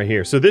standing right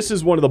here. So this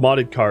is one of the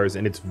modded cars,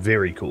 and it's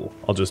very cool.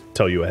 I'll just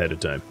tell you ahead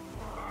of time.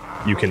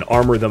 You can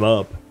armor them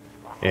up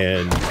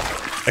and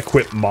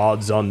equip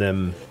mods on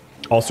them,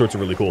 all sorts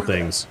of really cool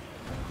things.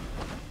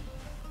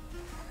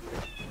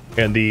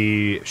 And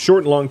the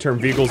short and long-term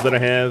vehicles that I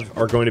have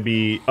are going to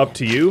be up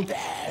to you,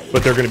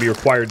 but they're going to be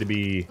required to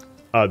be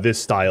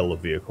this style of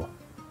vehicle.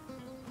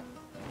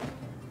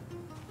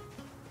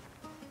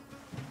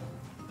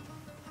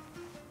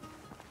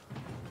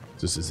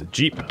 This is a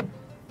Jeep.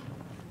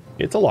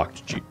 It's a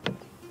locked Jeep.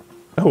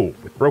 Oh,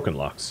 with broken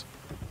locks.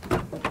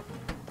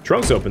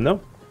 Trunk's open,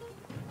 though.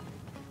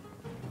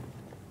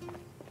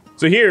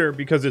 So here,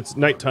 because it's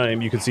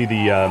nighttime, you can see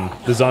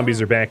the zombies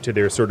are back to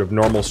their sort of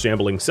normal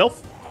shambling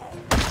self.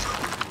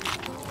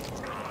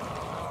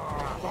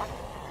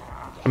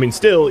 I'm mean,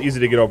 still easy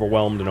to get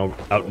overwhelmed and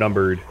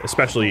outnumbered,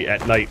 especially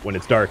at night when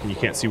it's dark and you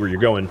can't see where you're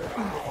going.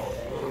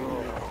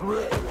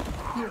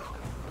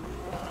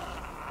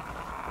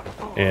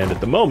 And at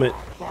the moment,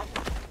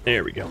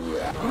 there we go.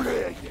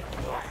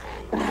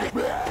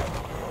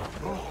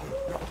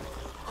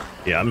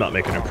 Yeah, I'm not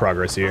making any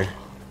progress here.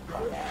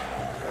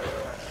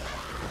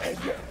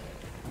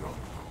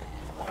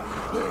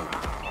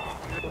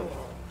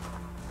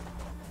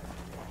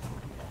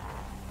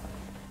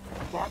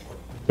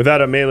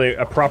 Without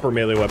a proper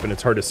melee weapon,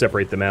 it's hard to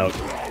separate them out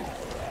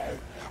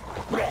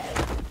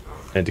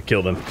and to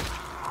kill them.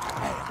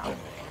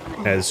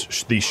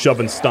 As the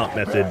shove and stomp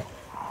method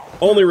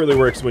only really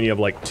works when you have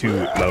like 2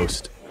 at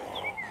most.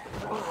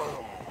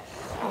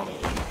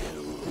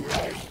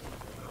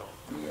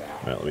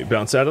 Well, let me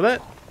bounce out of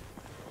that.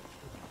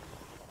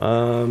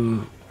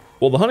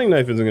 Well, the hunting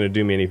knife isn't going to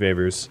do me any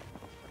favors.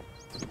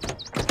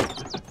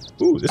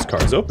 Ooh, this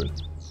car's open.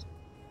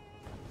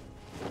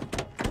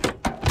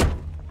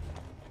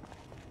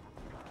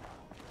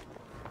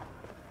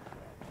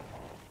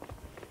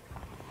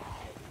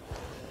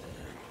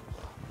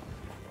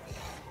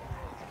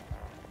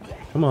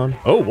 Come on.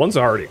 Oh, one's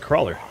already a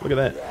crawler. Look at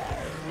that.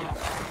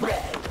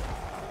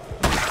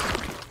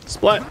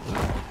 Splat.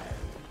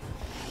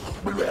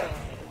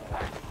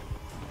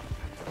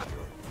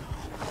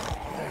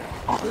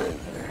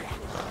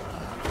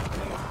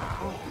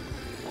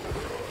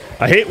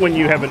 I hate when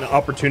you have an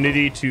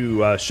opportunity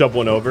to shove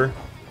one over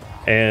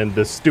and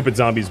the stupid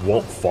zombies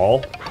won't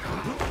fall.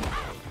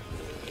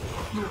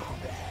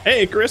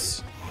 Hey,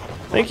 Chris.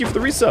 Thank you for the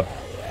resub.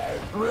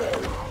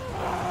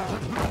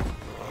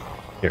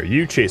 Here,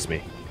 you chase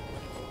me.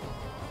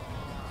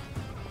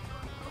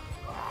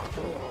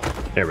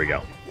 There we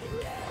go.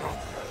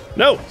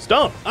 No,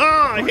 stomp!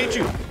 Ah, I hate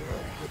you!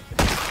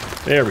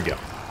 There we go.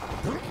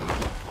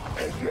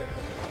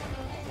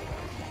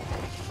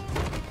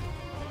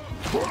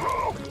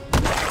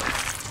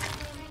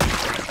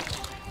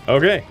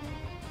 Okay.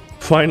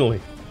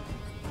 Finally.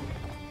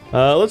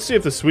 Let's see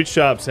if the sweet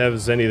shops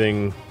has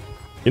anything...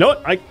 You know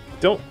what? I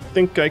don't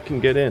think I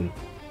can get in.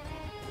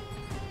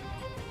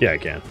 Yeah, I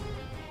can.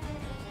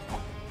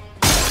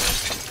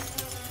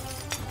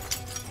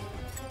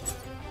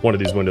 One of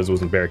these windows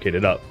wasn't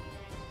barricaded up.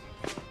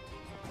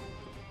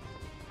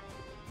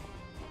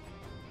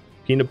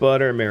 Peanut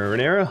butter,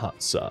 marinara,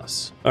 hot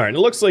sauce. Alright, it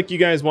looks like you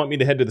guys want me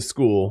to head to the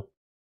school.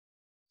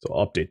 So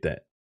I'll update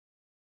that.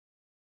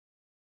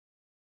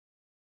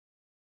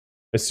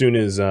 As soon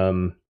as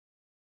I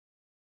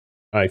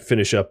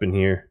finish up in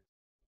here,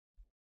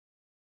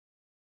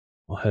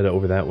 I'll head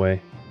over that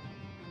way.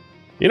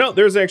 You know,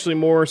 there's actually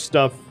more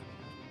stuff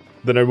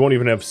that I won't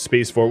even have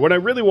space for. What I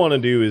really want to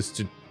do is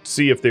to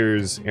see if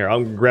there's... Here,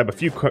 I'll grab a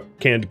few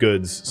canned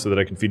goods so that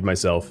I can feed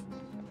myself.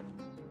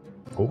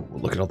 Oh,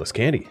 look at all this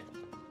candy.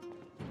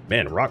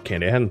 Man, rock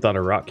candy. I hadn't thought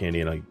of rock candy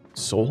in like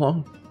so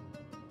long.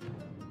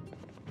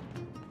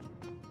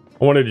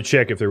 I wanted to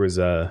check if there was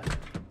a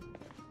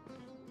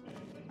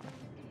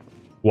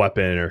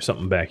weapon or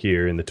something back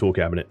here in the tool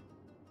cabinet.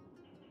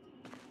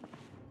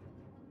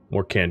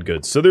 More canned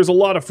goods. So there's a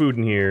lot of food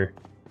in here.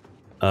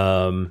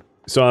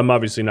 So I'm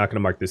obviously not going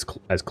to mark this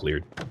as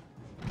cleared.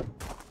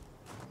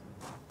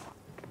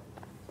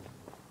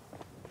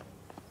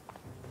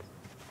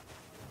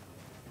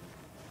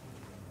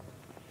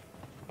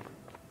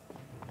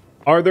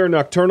 Are there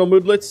nocturnal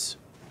moodlets,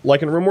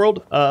 like in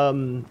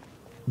RimWorld?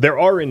 There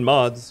are in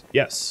mods,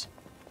 yes.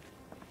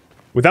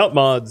 Without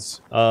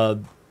mods,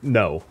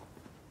 no.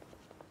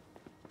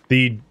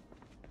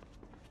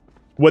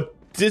 What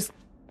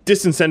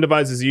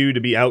disincentivizes you to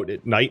be out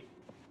at night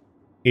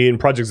in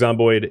Project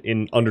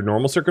Zomboid under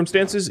normal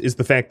circumstances is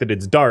the fact that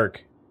it's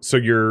dark, so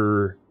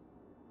your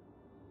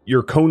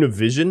cone of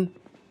vision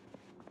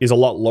is a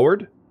lot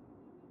lowered.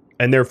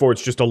 And therefore,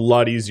 it's just a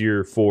lot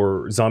easier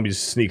for zombies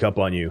to sneak up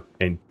on you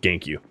and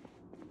gank you.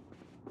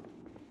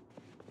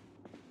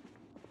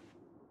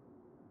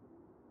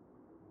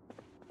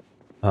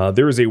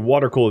 There is a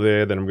water cooler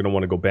there that I'm going to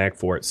want to go back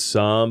for at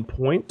some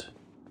point.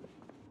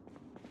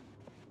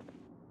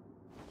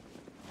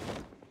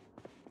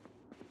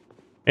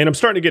 And I'm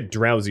starting to get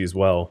drowsy as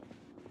well.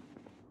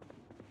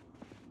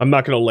 I'm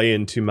not going to lay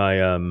into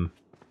my...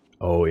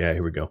 Oh, yeah,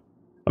 here we go.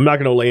 I'm not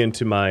going to lay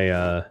into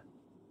my...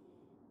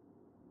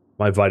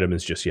 my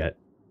vitamins just yet.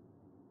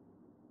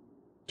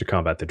 To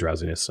combat the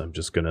drowsiness, I'm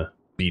just gonna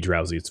be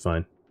drowsy, it's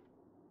fine.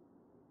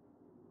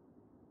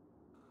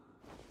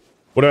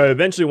 What I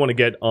eventually want to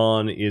get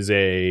on is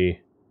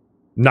a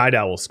night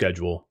owl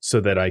schedule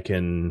so that I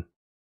can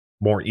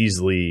more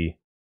easily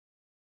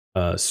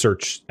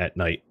search at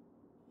night.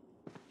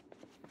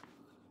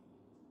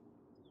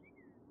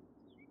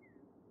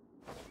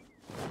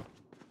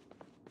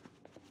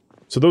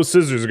 So those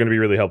scissors are going to be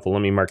really helpful.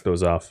 Let me mark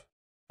those off.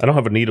 I don't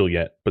have a needle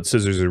yet, but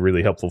scissors are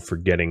really helpful for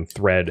getting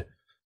thread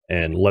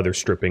and leather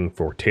stripping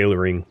for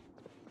tailoring.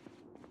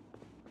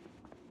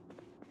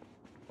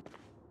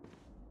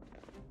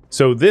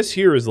 So this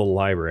here is the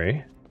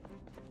library.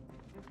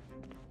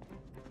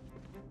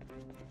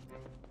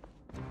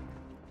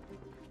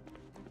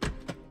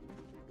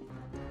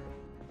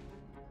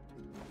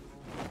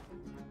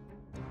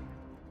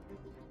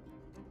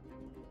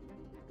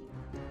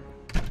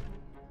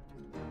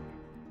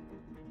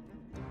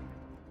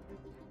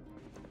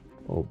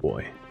 Oh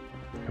boy.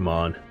 Come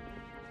on.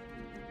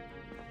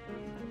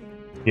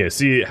 Yeah,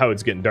 see how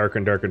it's getting darker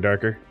and darker and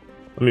darker?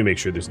 Let me make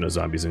sure there's no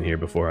zombies in here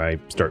before I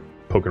start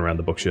poking around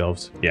the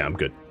bookshelves. Yeah, I'm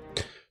good.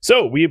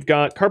 So, we've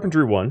got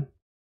Carpentry 1.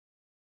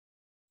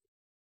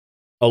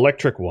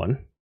 Electric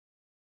 1.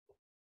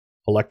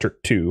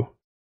 Electric 2.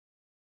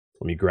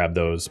 Let me grab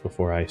those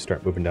before I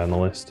start moving down the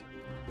list.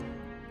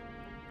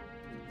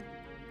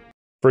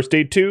 First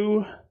Aid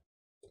 2.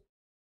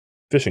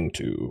 Fishing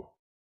 2.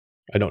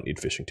 I don't need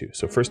Fishing 2.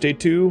 So First Aid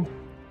 2.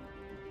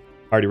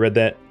 Already read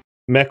that.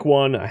 Mech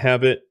 1, I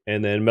have it.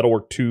 And then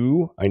Metalwork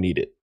 2, I need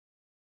it.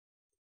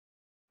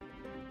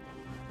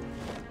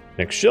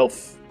 Next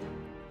shelf.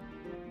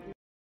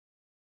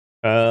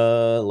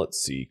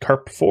 Let's see.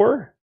 Carp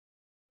 4.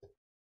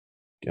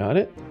 Got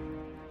it.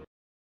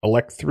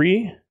 Elect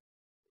 3.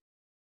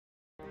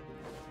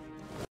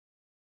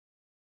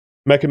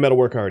 Mech and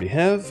Metalwork I already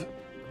have.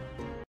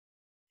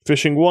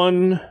 Fishing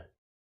 1.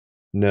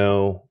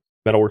 No.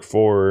 Metalwork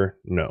 4.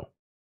 No.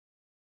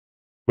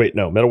 Wait,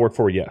 no. Metalwork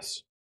 4,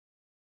 yes.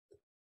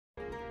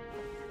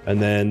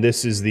 And then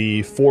this is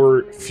the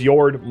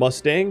Fjord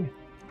Mustang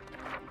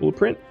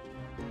blueprint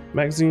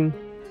magazine.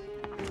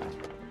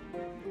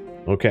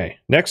 Okay.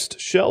 Next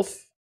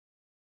shelf.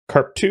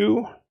 Carp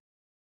 2.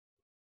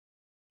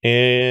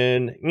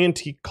 And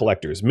Antique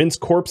Collectors. Mince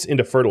corpse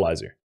into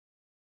fertilizer.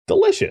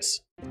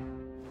 Delicious.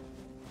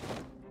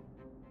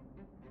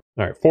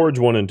 Alright, Forge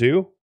 1 and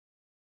 2.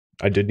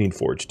 I did need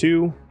Forge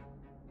 2.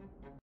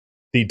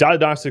 The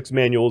Diagnostics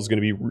Manual is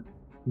going to be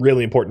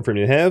really important for me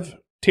to have.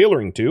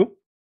 Tailoring 2.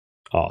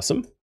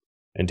 Awesome.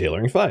 And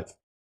Tailoring 5.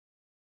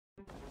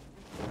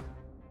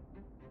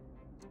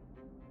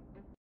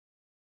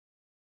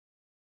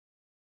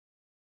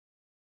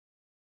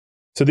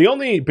 So the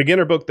only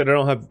beginner book that I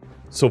don't have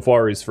so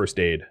far is First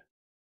Aid.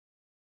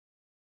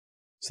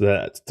 So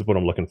that's what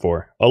I'm looking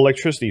for.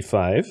 Electricity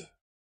 5.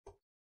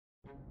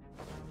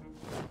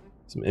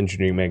 Some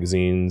engineering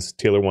magazines.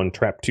 Tailor 1,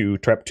 Trap 2.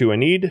 Trap 2 I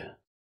need.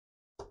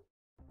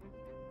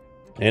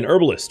 And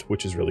Herbalist,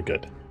 which is really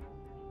good.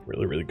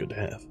 Really, really good to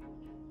have.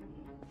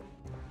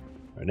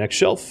 Our next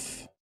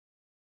shelf.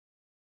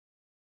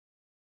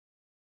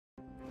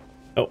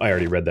 Oh, I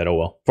already read that. Oh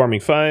well. Farming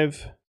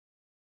 5.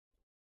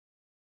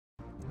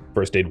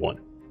 First Aid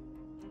 1.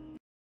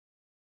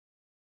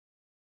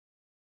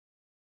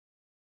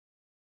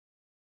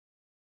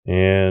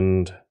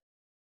 And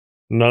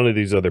none of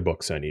these other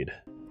books I need.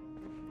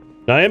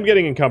 Now, I am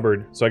getting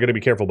encumbered, so I gotta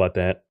be careful about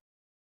that.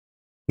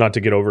 Not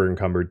to get over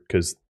encumbered,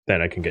 because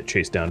then I can get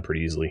chased down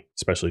pretty easily,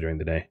 especially during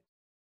the day.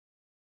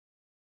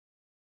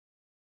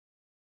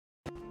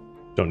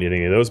 Don't need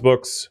any of those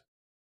books.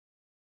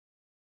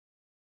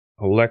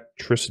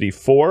 Electricity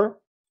 4.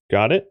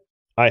 Got it.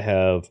 I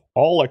have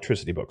all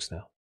electricity books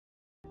now.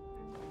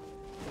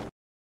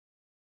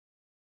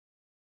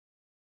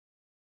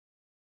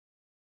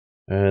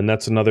 And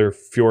that's another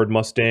Fjord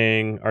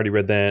Mustang. Already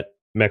read that.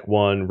 Mech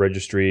 1,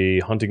 Registry,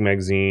 Hunting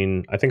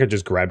Magazine. I think I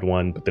just grabbed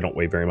one, but they don't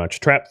weigh very much.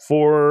 Trap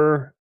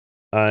 4,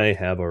 I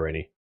have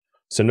already.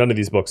 So none of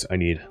these books I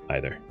need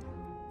either.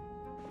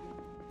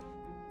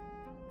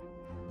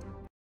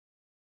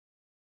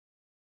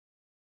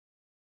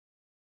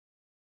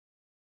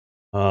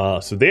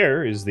 So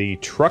there is the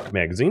Truck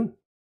Magazine.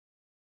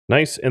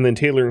 Nice, and then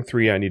Tailoring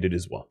 3 I needed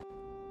as well.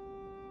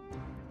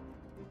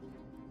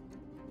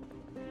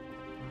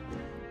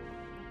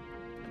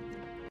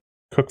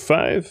 Cook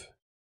 5.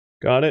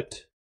 Got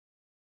it.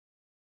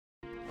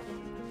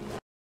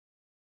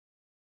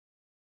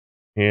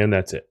 And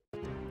that's it.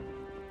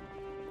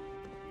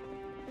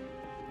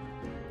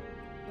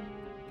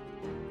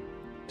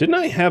 Didn't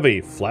I have a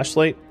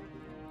flashlight?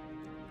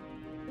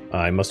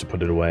 I must have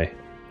put it away.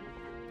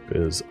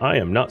 Because I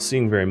am not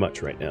seeing very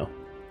much right now.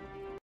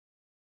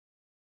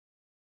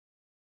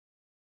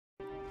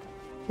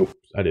 Oops,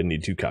 I didn't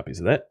need 2 copies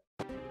of that.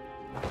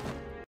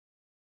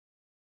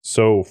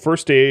 So,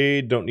 First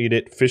Aid, don't need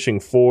it. Fishing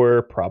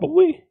 4,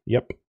 probably?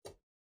 Yep.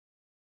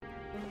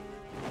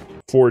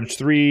 Forge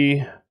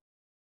 3.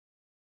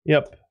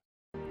 Yep.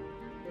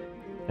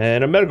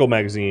 And a medical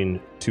magazine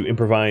to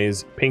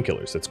improvise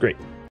painkillers. That's great.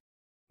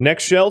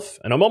 Next shelf,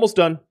 and I'm almost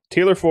done.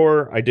 Tailor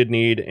 4, I did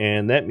need,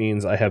 and that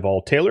means I have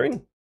all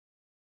tailoring.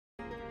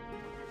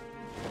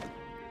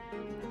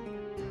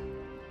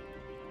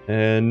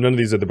 And none of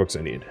these other books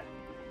I need.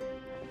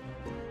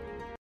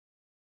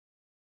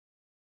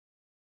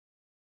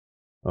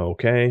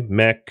 Okay,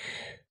 Mech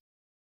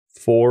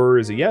 4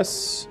 is a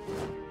yes.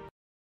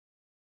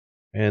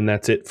 And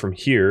that's it from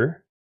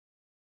here.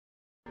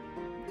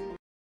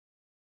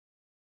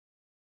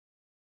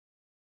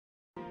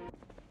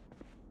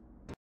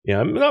 Yeah,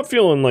 I'm not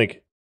feeling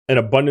like an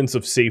abundance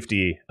of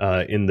safety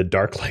in the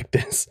dark like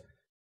this.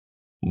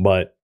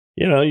 But,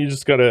 you know, you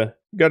just gotta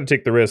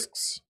take the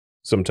risks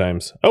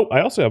sometimes. Oh, I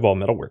also have all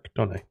metalwork,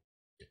 don't I?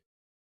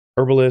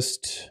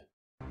 Herbalist.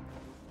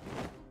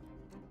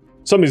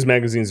 Some of these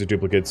magazines are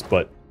duplicates,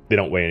 but they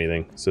don't weigh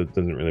anything, so it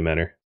doesn't really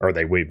matter. Or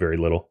they weigh very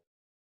little.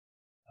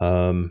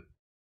 Oh,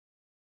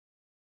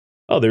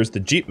 there's the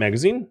Jeep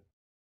magazine.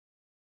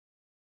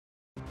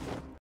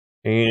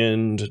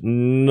 And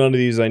none of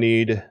these I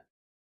need.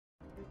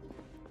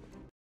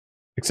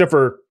 Except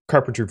for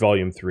Carpentry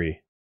Volume 3.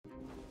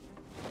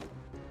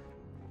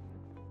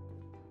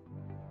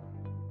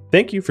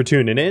 Thank you for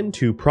tuning in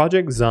to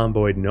Project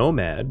Zomboid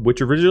Nomad,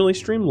 which originally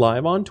streamed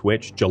live on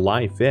Twitch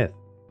July 5th.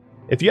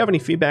 If you have any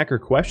feedback or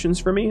questions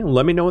for me,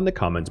 let me know in the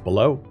comments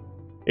below.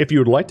 If you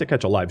would like to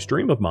catch a live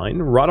stream of mine,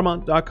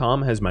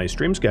 Rotamont.com has my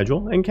stream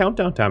schedule and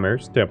countdown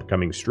timers to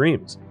upcoming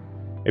streams.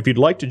 If you'd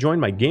like to join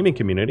my gaming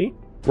community,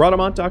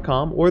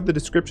 Rotamont.com or the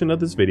description of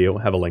this video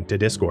have a link to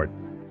Discord.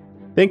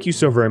 Thank you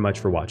so very much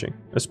for watching.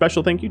 A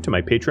special thank you to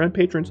my Patreon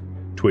patrons,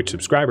 Twitch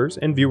subscribers,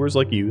 and viewers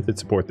like you that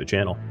support the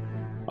channel.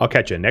 I'll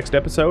catch you next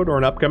episode or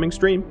an upcoming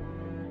stream.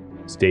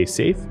 Stay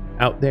safe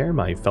out there,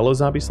 my fellow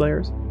zombie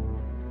slayers,